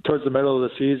 towards the middle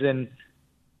of the season.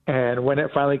 And when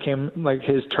it finally came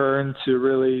his turn to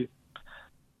really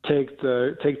take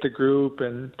the group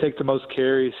and take the most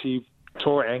carries, he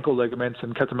tore ankle ligaments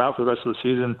and kept him out for the rest of the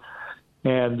season.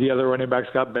 And the other running backs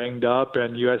got banged up,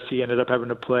 and USC ended up having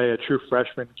to play a true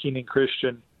freshman, Keenan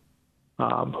Christian,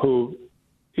 who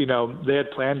they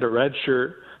had planned to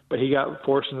redshirt, but he got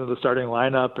forced into the starting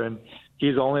lineup, and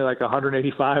he's only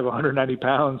 185, 190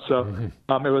 pounds. So it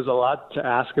was a lot to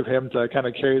ask of him to kind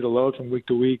of carry the load from week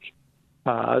to week.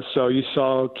 So you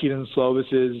saw Keaton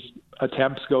Slovis's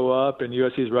attempts go up and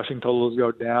USC's rushing totals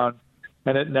go down,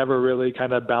 and it never really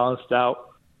kind of balanced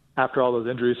out after all those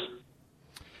injuries.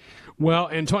 Well,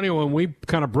 Antonio, when we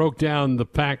kind of broke down the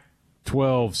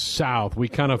Pac-12 South, we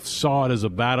kind of saw it as a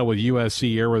battle with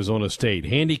USC, Arizona State.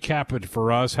 Handicap it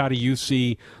for us. How do you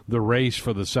see the race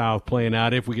for the South playing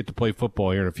out if we get to play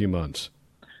football here in a few months?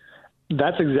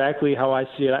 That's exactly how I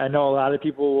see it. I know a lot of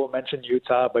people will mention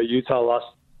Utah, but Utah lost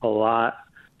a lot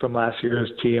from last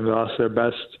year's team. They lost their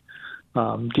best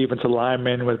defensive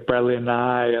lineman with Bradley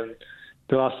Anae, and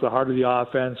they lost the heart of the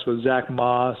offense with Zach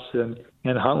Moss and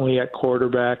Huntley at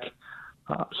quarterback.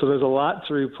 So there's a lot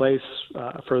to replace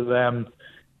for them.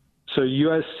 So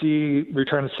USC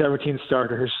returned 17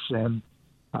 starters, and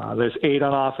there's 8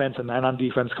 on offense and 9 on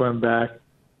defense coming back.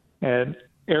 And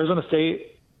Arizona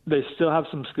State, they still have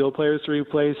some skill players to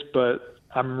replace, but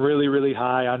I'm really, really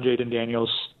high on Jaden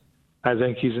Daniels. I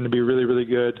think he's going to be really, really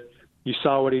good. You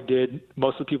saw what he did.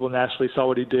 Most of the people nationally saw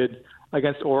what he did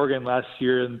against Oregon last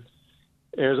year, and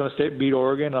Arizona State beat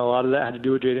Oregon, and a lot of that had to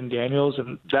do with Jaden Daniels,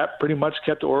 and that pretty much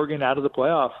kept Oregon out of the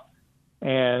playoff.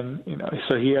 And,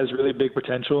 so he has really big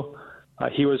potential.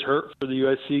 He was hurt for the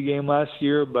USC game last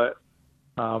year, but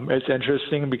it's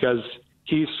interesting because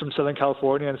he's from Southern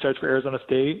California and starts for Arizona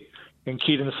State, and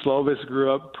Keaton Slovis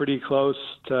grew up pretty close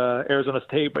to Arizona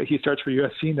State, but he starts for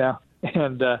USC now.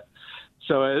 And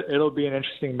so it'll be an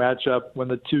interesting matchup when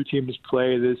the 2 teams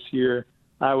play this year.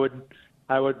 I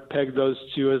would peg those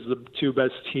 2 as the 2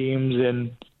 best teams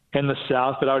in the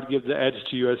South, but I would give the edge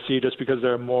to USC just because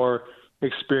they're a more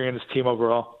experienced team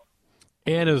overall.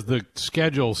 And as the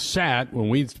schedule sat when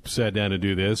we sat down to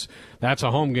do this, that's a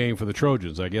home game for the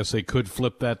Trojans. I guess they could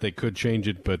flip that. They could change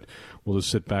it, but we'll just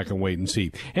sit back and wait and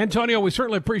see. Antonio, we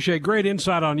certainly appreciate great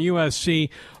insight on USC.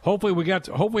 Hopefully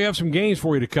we have some games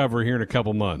for you to cover here in a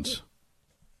couple months.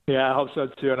 Yeah, I hope so,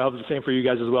 too, and I hope the same for you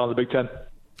guys as well in the Big Ten.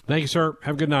 Thank you, sir.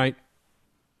 Have a good night.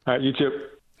 All right, you too.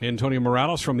 Antonio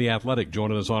Morales from The Athletic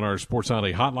joining us on our Sports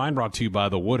Nightly Hotline, brought to you by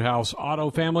the Woodhouse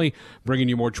Auto Family, bringing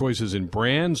you more choices in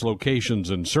brands, locations,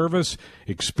 and service.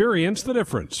 Experience the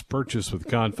difference. Purchase with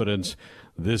confidence.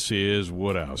 This is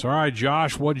Woodhouse. All right,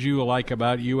 Josh, what did you like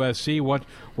about USC? What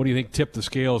do you think tipped the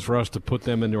scales for us to put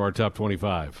them into our top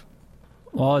 25?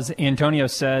 Well, as Antonio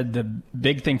said, the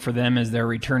big thing for them is their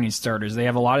returning starters. They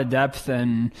have a lot of depth,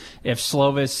 and if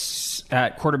Slovis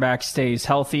at quarterback stays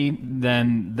healthy,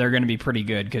 then they're going to be pretty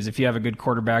good. Because if you have a good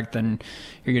quarterback, then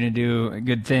you're going to do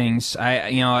good things.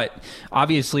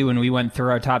 Obviously, when we went through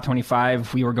our top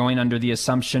 25, we were going under the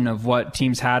assumption of what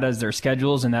teams had as their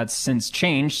schedules, and that's since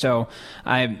changed. So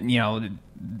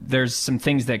there's some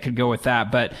things that could go with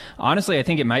that. But honestly, I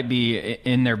think it might be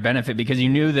in their benefit because you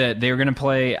knew that they were going to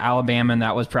play Alabama and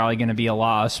that was probably going to be a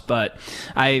loss. But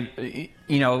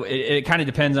it kind of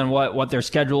depends on what their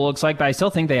schedule looks like. But I still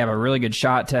think they have a really good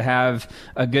shot to have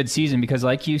a good season because,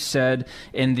 like you said,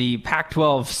 in the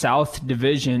Pac-12 South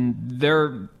Division,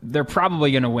 they're probably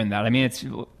going to win that. I mean, it's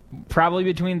probably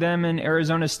between them and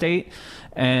Arizona State,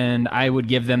 and I would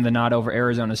give them the nod over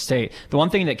Arizona State. The one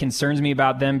thing that concerns me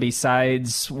about them,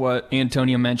 besides what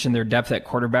Antonio mentioned, their depth at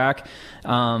quarterback,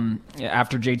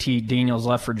 after JT Daniels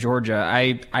left for Georgia,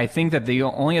 I think that the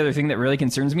only other thing that really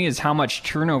concerns me is how much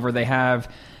turnover they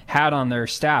have had on their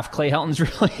staff. Clay Helton's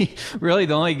really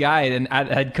the only guy at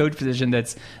head coach position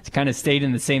that's kind of stayed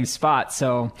in the same spot.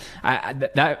 So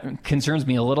that concerns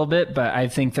me a little bit, but I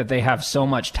think that they have so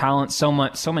much talent, so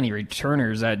many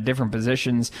returners at different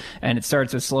positions, and it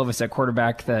starts with Slovis at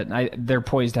quarterback that they're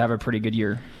poised to have a pretty good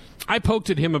year. I poked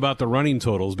at him about the running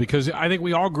totals because I think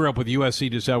we all grew up with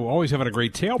USC just always having a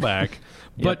great tailback.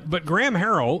 But Graham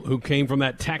Harrell, who came from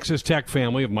that Texas Tech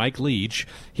family of Mike Leach,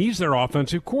 he's their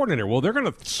offensive coordinator. Well, they're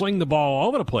going to sling the ball all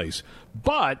over the place.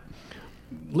 But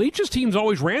Leach's teams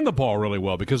always ran the ball really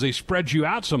well because they spread you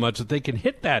out so much that they can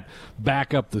hit that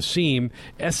back up the seam.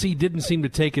 SC didn't seem to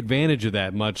take advantage of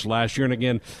that much last year. And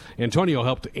again, Antonio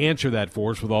helped answer that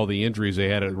for us with all the injuries they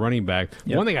had at running back.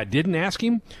 Yep. One thing I didn't ask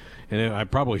him, and I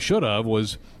probably should have,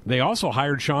 was they also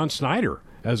hired Sean Snyder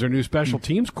as their new special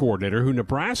teams coordinator, who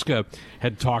Nebraska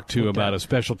had talked to about a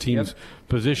special teams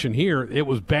position here. It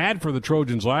was bad for the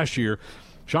Trojans last year.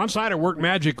 Sean Snyder worked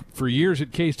magic for years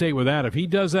at K-State with that. If he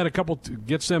does that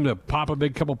gets them to pop a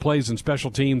big couple plays in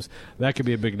special teams, that could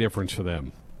be a big difference for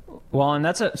them. Well, and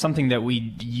that's something that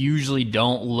we usually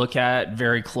don't look at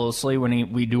very closely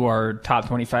when we do our top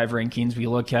 25 rankings. We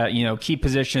look at, key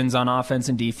positions on offense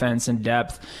and defense and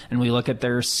depth, and we look at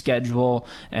their schedule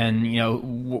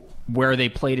and, where they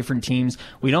play different teams.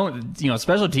 We don't,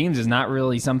 special teams is not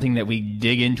really something that we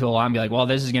dig into a lot and be like, well,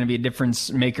 this is going to be a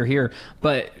difference maker here.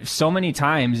 But so many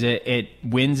times it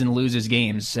wins and loses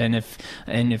games. And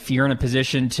if you're in a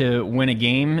position to win a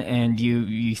game and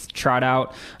you trot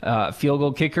out a field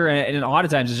goal kicker, and a lot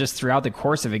of times it's just throughout the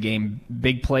course of a game,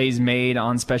 big plays made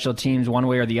on special teams one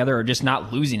way or the other, or just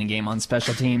not losing a game on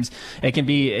special teams, it can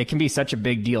be such a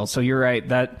big deal. So you're right,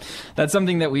 that's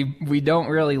something that we don't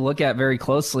really look at very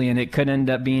closely, and it could end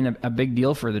up being a big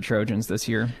deal for the Trojans this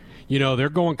year. They're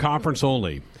going conference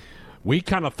only. We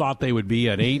kind of thought they would be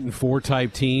an 8-4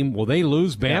 type team. Well, they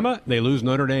lose Bama, they lose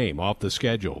Notre Dame off the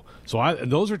schedule. So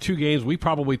those are two games we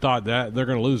probably thought that they're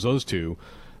going to lose those two.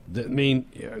 I mean,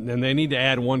 and they need to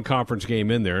add one conference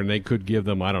game in there, and they could give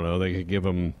them, they could give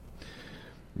them,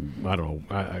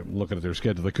 I'm looking at their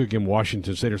schedule. They could give them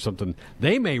Washington State or something.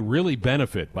 They may really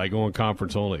benefit by going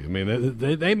conference only. I mean,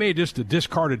 they may just have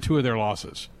discarded two of their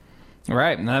losses.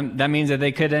 Right. That means that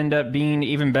they could end up being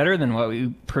even better than what we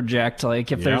project.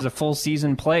 Like, if there's a full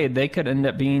season played, they could end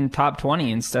up being top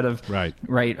 20 instead of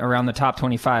right around the top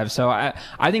 25. So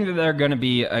I think that they're going to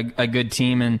be a good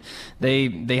team, and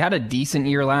they had a decent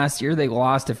year last year. They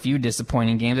lost a few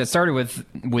disappointing games. It started with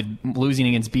losing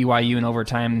against BYU in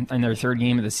overtime in their third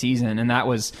game of the season, and that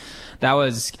was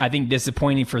I think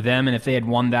disappointing for them. And if they had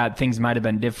won that, things might have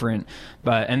been different.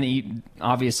 But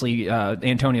obviously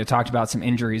Antonio talked about some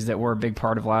injuries that were a big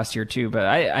part of last year too. But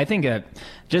I think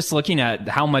just looking at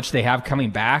how much they have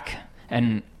coming back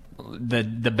and the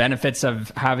benefits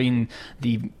of having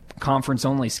the conference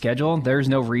only schedule, there's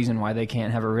no reason why they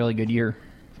can't have a really good year.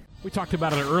 We talked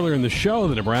about it earlier in the show.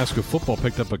 The Nebraska football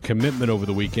picked up a commitment over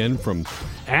the weekend from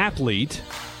athlete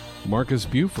Marcus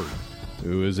Buford,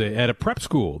 who is at a prep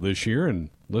school this year and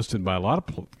listed by a lot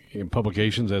of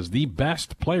publications as the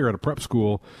best player at a prep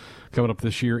school coming up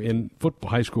this year in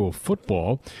high school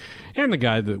football. And the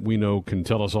guy that we know can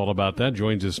tell us all about that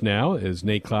joins us now is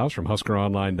Nate Klaus from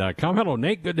HuskerOnline.com. Hello,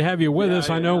 Nate. Good to have you with us.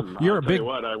 I know you're a big.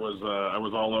 I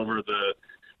was all over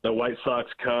the White Sox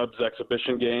Cubs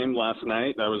exhibition game last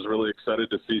night. I was really excited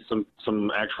to see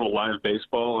some actual live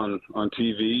baseball on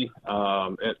TV,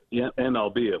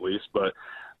 MLB at least. But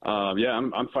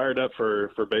I'm fired up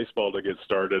for baseball to get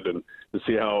started and to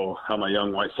see how my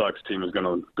young White Sox team is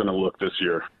going to look this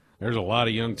year. There's a lot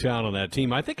of young talent on that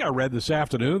team. I think I read this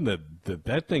afternoon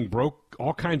that thing broke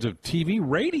all kinds of TV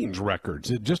ratings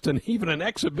records. Even an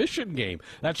exhibition game.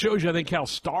 That shows you, I think, how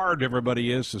starved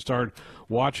everybody is to start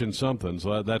watching something.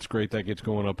 So that's great. That gets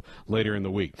going up later in the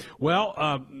week. Well,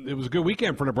 it was a good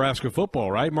weekend for Nebraska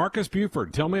football, right? Marcus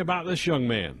Buford, tell me about this young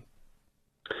man.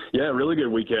 Yeah, really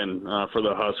good weekend for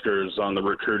the Huskers on the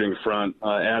recruiting front.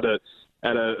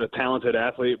 At a talented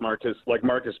athlete, Marcus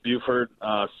Buford,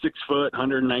 6 foot,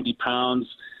 190 pounds.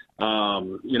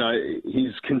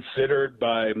 He's considered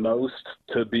by most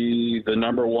to be the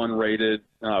number 1 rated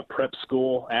prep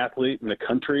school athlete in the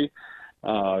country.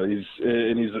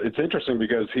 It's interesting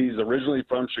because he's originally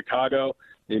from Chicago.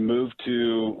 He moved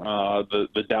to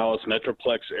the Dallas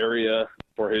Metroplex area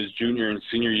for his junior and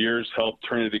senior years, helped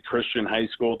Trinity Christian High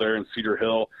School there in Cedar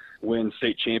Hill win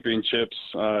state championships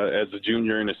as a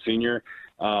junior and a senior,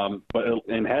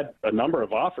 and had a number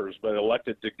of offers, but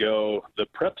elected to go the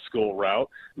prep school route,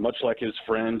 much like his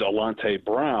friend Alante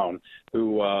Brown,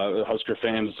 who Husker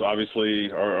fans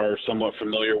obviously are somewhat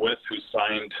familiar with, who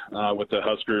signed with the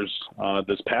Huskers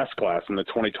this past class, in the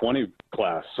 2020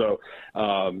 class. So,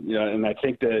 and I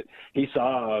think that he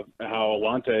saw how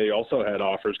Alante also had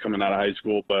offers coming out of high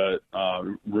school, but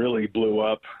really blew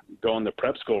up going the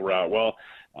prep school route. Well,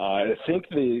 I think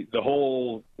the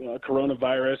whole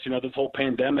coronavirus, this whole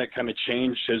pandemic kind of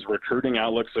changed his recruiting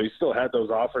outlook. So he still had those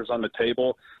offers on the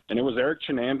table, and it was Eric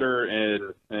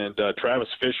Chinander and Travis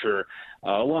Fisher,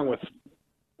 along with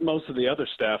most of the other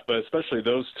staff, but especially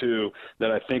those two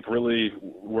that I think really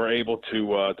were able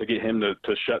to get him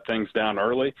to shut things down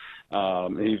early.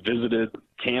 He visited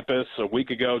campus a week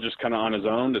ago just kind of on his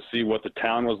own to see what the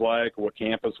town was like, what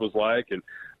campus was like. And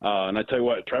I tell you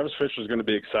what, Travis Fisher is going to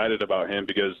be excited about him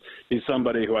because he's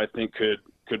somebody who I think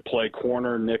could play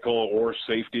corner, nickel, or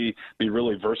safety, be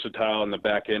really versatile in the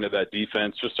back end of that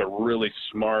defense. Just a really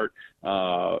smart,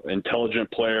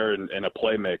 intelligent player and a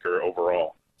playmaker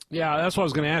overall. Yeah, that's what I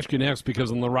was going to ask you next,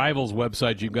 because on the Rivals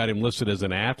website, you've got him listed as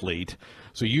an athlete.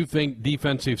 So you think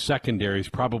defensive secondary is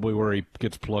probably where he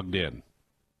gets plugged in?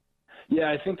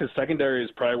 Yeah, I think the secondary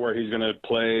is probably where he's going to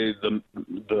play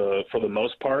the for the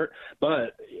most part.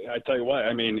 But I tell you what,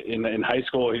 I mean, in high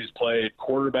school, he's played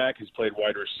quarterback, he's played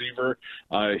wide receiver,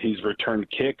 he's returned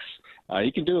kicks.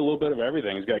 He can do a little bit of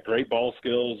everything. He's got great ball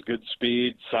skills, good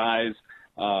speed, size.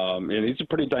 And he's a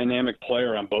pretty dynamic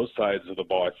player on both sides of the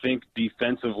ball. I think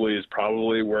defensively is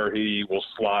probably where he will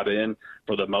slot in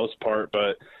for the most part,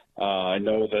 but I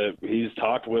know that he's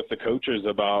talked with the coaches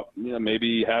about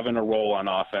maybe having a role on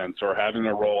offense or having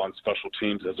a role on special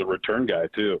teams as a return guy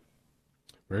too.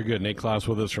 Very good. Nate Klaus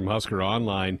with us from Husker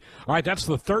Online. All right, that's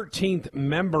the 13th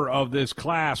member of this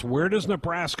class. Where does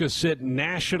Nebraska sit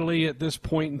nationally at this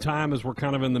point in time as we're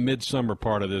kind of in the midsummer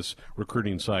part of this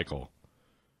recruiting cycle?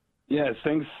 Yeah, as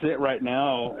things sit right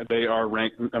now, they are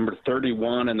ranked number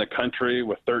 31 in the country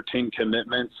with 13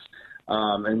 commitments.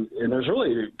 And there's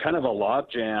really kind of a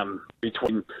logjam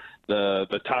between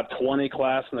the top 20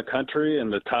 class in the country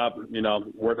and the top,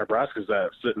 where Nebraska's at,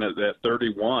 sitting at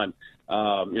 31.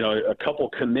 A couple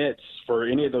commits for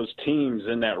any of those teams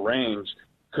in that range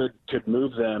could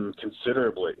move them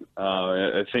considerably.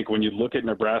 I think when you look at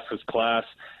Nebraska's class,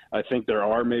 I think there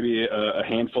are maybe a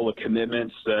handful of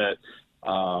commitments that,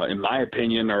 in my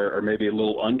opinion, are maybe a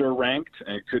little underranked,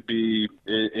 and it could be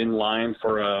in line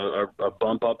for a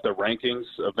bump up the rankings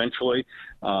eventually.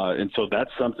 And so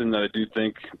that's something that I do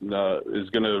think is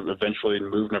going to eventually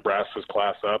move Nebraska's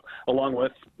class up, along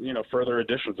with, further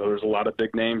additions. So there's a lot of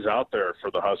big names out there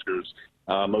for the Huskers,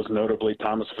 most notably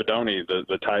Thomas Fidone,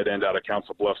 the tight end out of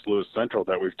Council Bluffs Lewis Central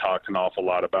that we've talked an awful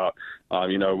lot about.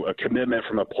 A commitment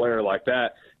from a player like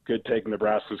that could take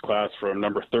Nebraska's class from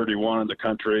number 31 in the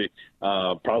country,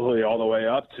 probably all the way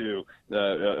up to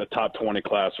a top 20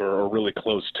 class or really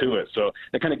close to it. So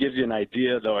that kind of gives you an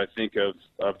idea, though, I think,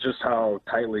 of just how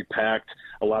tightly packed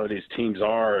a lot of these teams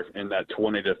are in that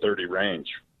 20 to 30 range.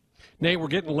 Nate, we're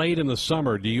getting late in the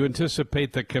summer. Do you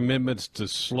anticipate the commitments to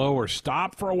slow or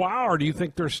stop for a while, or do you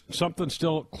think there's something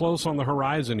still close on the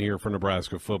horizon here for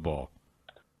Nebraska football?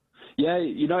 Yeah,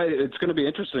 it's going to be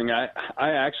interesting.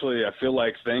 I feel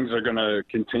like things are going to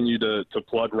continue to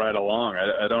plug right along.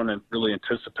 I don't really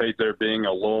anticipate there being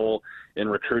a lull in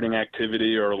recruiting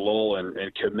activity or a lull in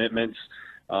commitments.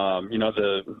 With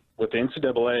the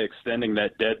NCAA extending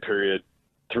that dead period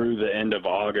through the end of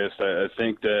August, I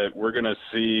think that we're going to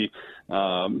see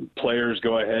players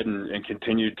go ahead and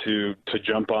continue to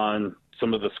jump on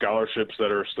some of the scholarships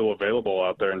that are still available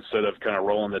out there instead of kind of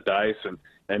rolling the dice and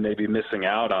maybe missing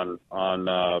out on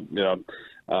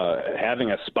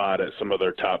having a spot at some of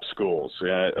their top schools.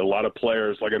 A lot of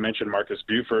players, like I mentioned, Marcus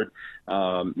Buford,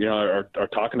 are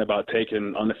talking about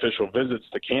taking unofficial visits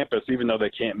to campus, even though they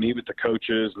can't meet with the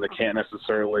coaches and they can't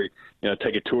necessarily,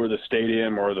 take a tour of the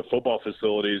stadium or the football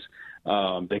facilities.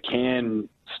 They can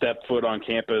step foot on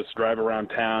campus, drive around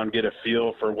town, get a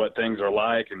feel for what things are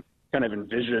like, and kind of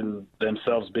envision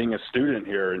themselves being a student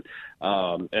here.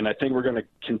 And I think we're going to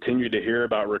continue to hear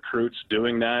about recruits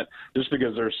doing that just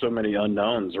because there's so many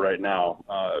unknowns right now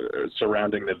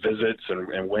surrounding the visits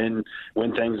and when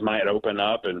things might open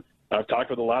up. And I've talked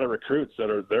with a lot of recruits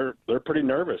that they're pretty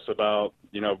nervous about,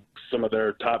 some of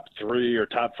their top 3 or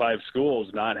top 5 schools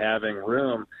not having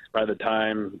room by the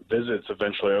time visits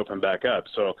eventually open back up.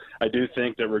 So I do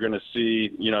think that we're going to see,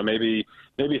 maybe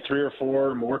 3 or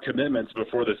 4 more commitments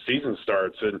before the season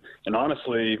starts. And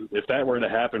honestly, if that were to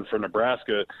happen for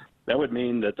Nebraska, that would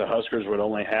mean that the Huskers would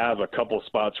only have a couple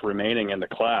spots remaining in the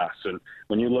class. And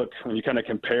when you kind of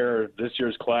compare this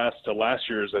year's class to last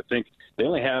year's, I think they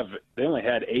only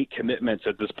had 8 commitments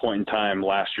at this point in time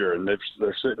last year, and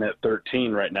they're sitting at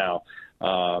 13 right now.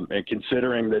 And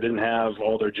considering they didn't have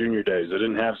all their junior days, they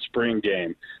didn't have spring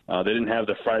game, they didn't have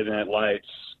the Friday Night Lights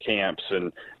camps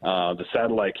and the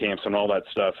satellite camps and all that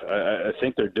stuff, I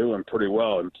think they're doing pretty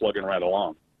well and plugging right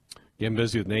along. Getting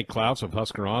busy with Nate Klaus of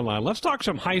Husker Online. Let's talk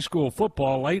some high school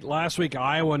football. Late last week,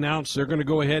 Iowa announced they're going to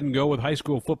go ahead and go with high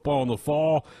school football in the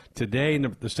fall. Today,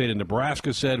 the state of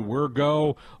Nebraska said we're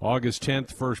go. August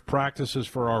 10th, first practices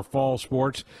for our fall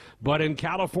sports. But in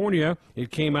California, it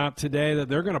came out today that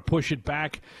they're going to push it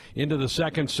back into the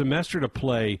second semester to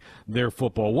play their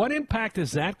football. What impact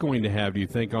is that going to have, do you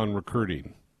think, on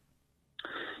recruiting?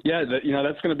 Yeah,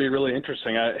 that's going to be really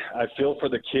interesting. I feel for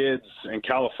the kids in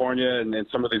California and in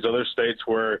some of these other states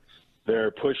where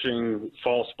they're pushing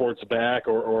fall sports back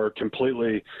or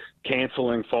completely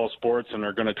canceling fall sports and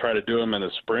are going to try to do them in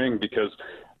the spring because,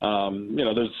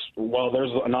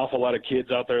 there's an awful lot of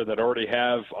kids out there that already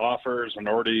have offers and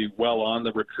already well on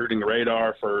the recruiting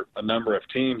radar for a number of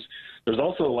teams. There's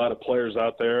also a lot of players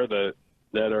out there that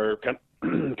are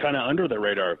kind of under the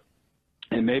radar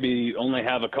and maybe only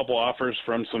have a couple offers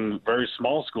from some very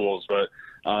small schools, but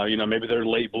maybe they're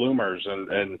late bloomers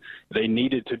and they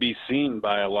needed to be seen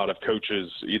by a lot of coaches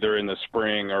either in the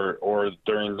spring or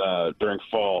during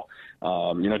fall,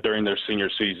 during their senior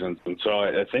seasons. And so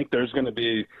I think there's going to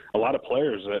be a lot of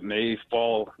players that may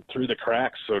fall through the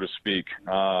cracks, so to speak.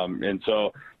 And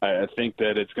so I think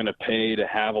that it's going to pay to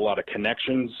have a lot of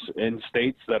connections in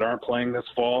states that aren't playing this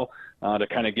fall, to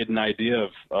kind of get an idea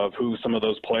of who some of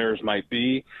those players might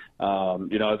be.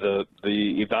 The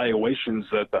evaluations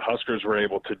that the Huskers were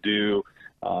able to do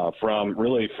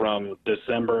from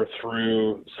December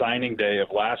through signing day of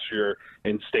last year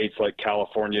in states like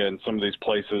California and some of these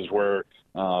places where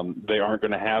they aren't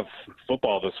going to have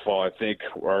football this fall, I think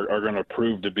are going to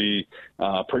prove to be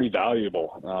pretty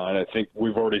valuable. And I think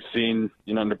we've already seen,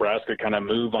 Nebraska kind of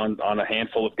move on a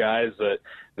handful of guys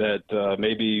that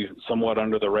may be somewhat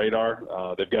under the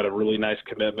radar. They've got a really nice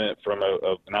commitment from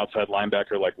an outside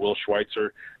linebacker like Will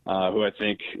Schweitzer, who I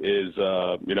think is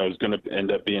going to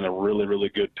end up being a really, really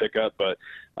good pickup. But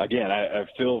again, I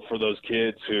feel for those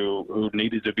kids who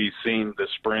needed to be seen this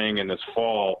spring and this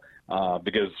fall,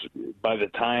 because by the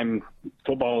time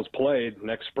football is played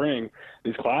next spring,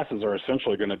 these classes are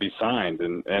essentially going to be signed.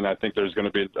 And I think there's going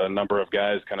to be a number of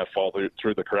guys kind of fall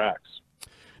through the cracks.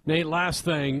 Nate, last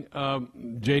thing,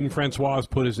 Jaden Francois has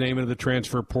put his name into the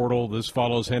transfer portal. This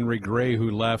follows Henry Gray, who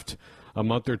left a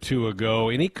month or two ago.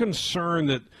 Any concern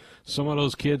that some of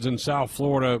those kids in South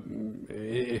Florida,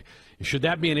 should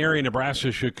that be an area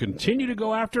Nebraska should continue to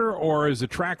go after, or is the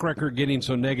track record getting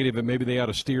so negative that maybe they ought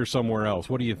to steer somewhere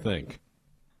else? What do you think?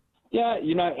 Yeah,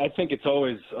 I think it's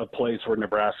always a place where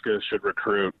Nebraska should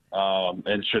recruit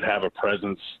and should have a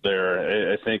presence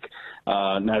there. I think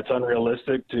now it's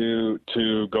unrealistic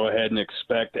to go ahead and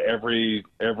expect every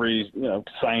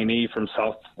signee from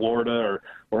South Florida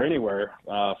or anywhere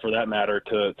for that matter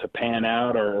to pan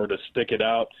out or to stick it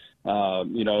out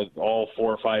all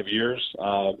 4 or 5 years.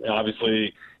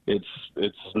 Obviously, it's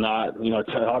not,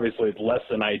 obviously it's less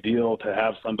than ideal to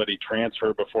have somebody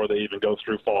transfer before they even go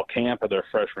through fall camp of their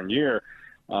freshman year.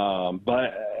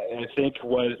 But I think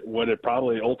what it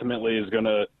probably ultimately is going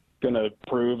to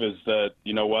prove is that,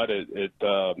 you know what,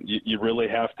 you really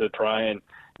have to try and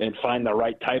find the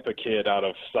right type of kid out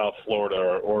of South Florida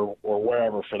or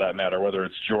wherever for that matter, whether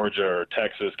it's Georgia or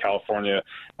Texas, California.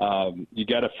 You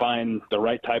got to find the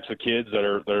right types of kids that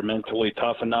are mentally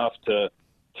tough enough to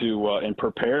and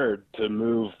prepared to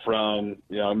move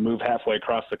halfway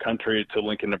across the country to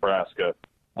Lincoln, Nebraska.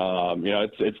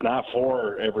 It's not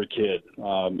for every kid.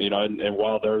 And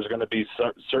while there's going to be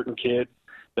certain kids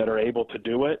that are able to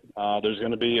do it, there's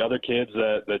going to be other kids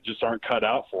that just aren't cut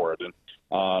out for it. And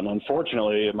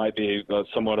unfortunately, it might be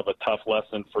somewhat of a tough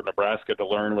lesson for Nebraska to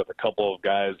learn with a couple of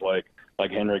guys like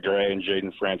Henry Gray and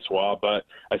Jaden Francois. But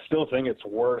I still think it's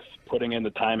worth putting in the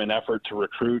time and effort to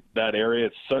recruit that area.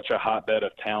 It's such a hotbed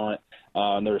of talent.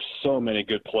 And there's so many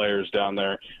good players down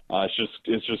there. It's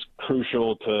just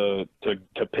crucial to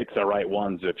pick the right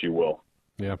ones, if you will.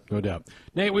 Yeah, no doubt.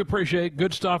 Nate, we appreciate it.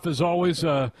 Good stuff as always.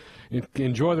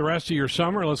 Enjoy the rest of your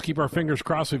summer. Let's keep our fingers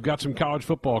crossed. We've got some college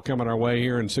football coming our way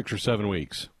here in 6 or 7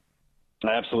 weeks.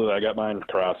 Absolutely. I got mine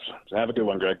crossed. Have a good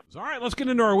one, Greg. All right, let's get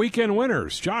into our weekend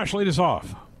winners. Josh, lead us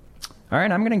off. All right,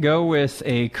 I'm going to go with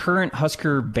a current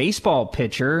Husker baseball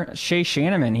pitcher, Shea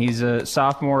Shanneman. He's a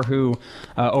sophomore who,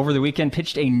 over the weekend,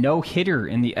 pitched a no-hitter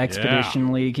in the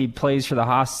Expedition League. He plays for the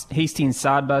Hastings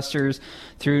Sodbusters,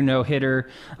 threw no-hitter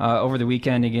over the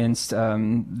weekend against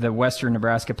the Western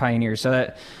Nebraska Pioneers. So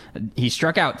that he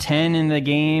struck out 10 in the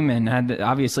game and had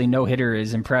obviously no-hitter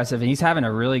is impressive. And he's having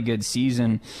a really good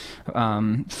season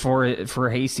for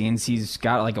Hastings. He's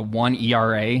got like a 1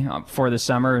 ERA for the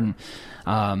summer, and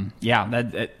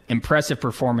that impressive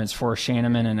performance for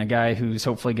Shanneman and a guy who's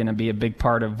hopefully going to be a big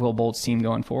part of Will Bolt's team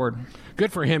going forward.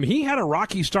 Good for him. He had a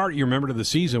rocky start, you remember, to the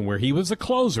season where he was the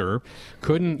closer,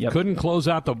 couldn't close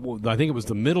out I think it was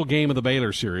the middle game of the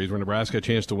Baylor series where Nebraska had a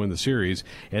chance to win the series,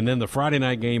 and then the Friday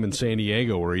night game in San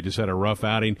Diego where he just had a rough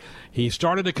outing. He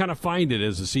started to kind of find it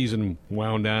as the season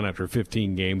wound down after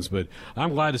 15 games, but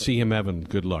I'm glad to see him having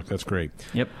good luck. That's great.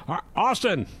 Yep.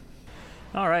 Austin.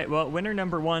 All right, well, winner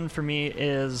number one for me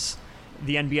is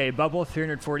the NBA bubble.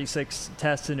 346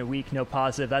 tests in a week, no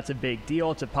positive. That's a big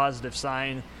deal. It's a positive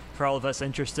sign for all of us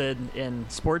interested in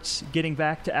sports getting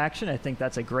back to action. I think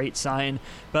that's a great sign.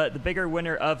 But the bigger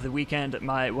winner of the weekend,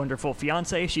 my wonderful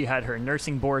fiance, she had her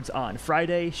nursing boards on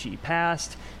Friday. She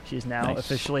passed. She's now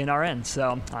officially an RN.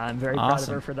 So I'm very proud of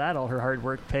her for that. All her hard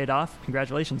work paid off.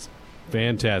 Congratulations.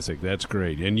 That's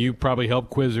great. And you probably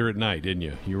helped quiz her at night, didn't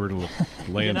you? You were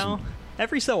laying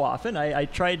every so often, I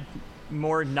tried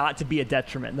more not to be a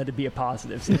detriment than to be a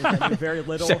positive. So I knew very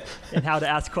little in how to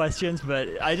ask questions,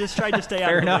 but I just tried to stay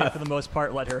out of the way for the most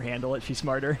part, let her handle it. She's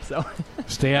smarter. So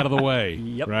stay out of the way,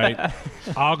 yep. Right?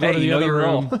 I'll go to the other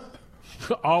room.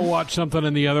 I'll watch something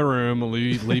in the other room and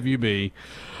leave you be.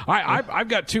 I've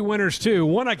got two winners too.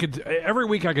 One, every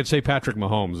week I could say Patrick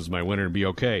Mahomes is my winner and be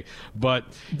okay, but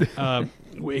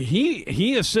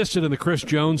he assisted in the Chris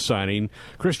Jones signing.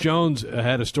 Chris Jones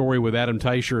had a story with Adam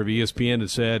Teicher of ESPN that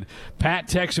said, Pat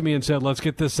texted me and said, let's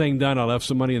get this thing done. I left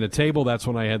some money on the table. That's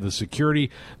when I had the security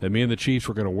that me and the Chiefs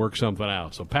were going to work something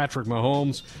out. So Patrick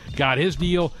Mahomes got his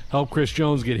deal, helped Chris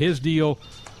Jones get his deal.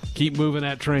 Keep moving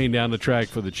that train down the track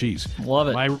for the Chiefs. Love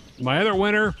it. My other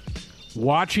winner,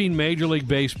 watching Major League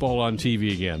Baseball on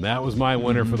TV again. That was my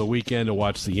winner for the weekend, to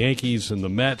watch the Yankees and the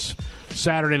Mets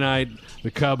Saturday night,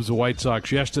 the Cubs, the White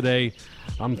Sox yesterday.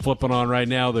 I'm flipping on right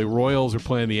now. The Royals are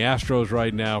playing the Astros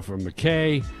right now from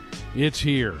McKay. It's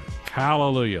here.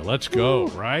 Hallelujah. Let's go,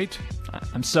 right?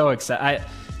 I'm so excited.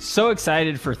 So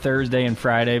excited for Thursday and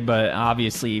Friday, but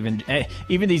obviously even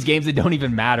these games that don't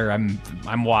even matter,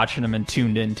 I'm watching them and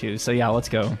tuned into. So yeah, let's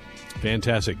go.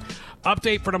 Fantastic.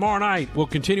 Update for tomorrow night. We'll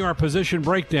continue our position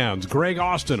breakdowns. Greg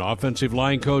Austin, offensive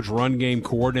line coach, run game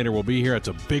coordinator, will be here. It's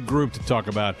a big group to talk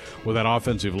about with that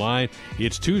offensive line.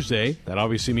 It's Tuesday. That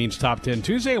obviously means Top 10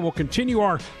 Tuesday, and we'll continue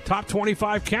our Top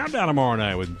 25 countdown tomorrow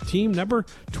night with team number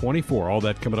 24. All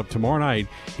that coming up tomorrow night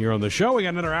here on the show. We got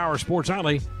another hour of Sports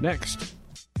Nightly next.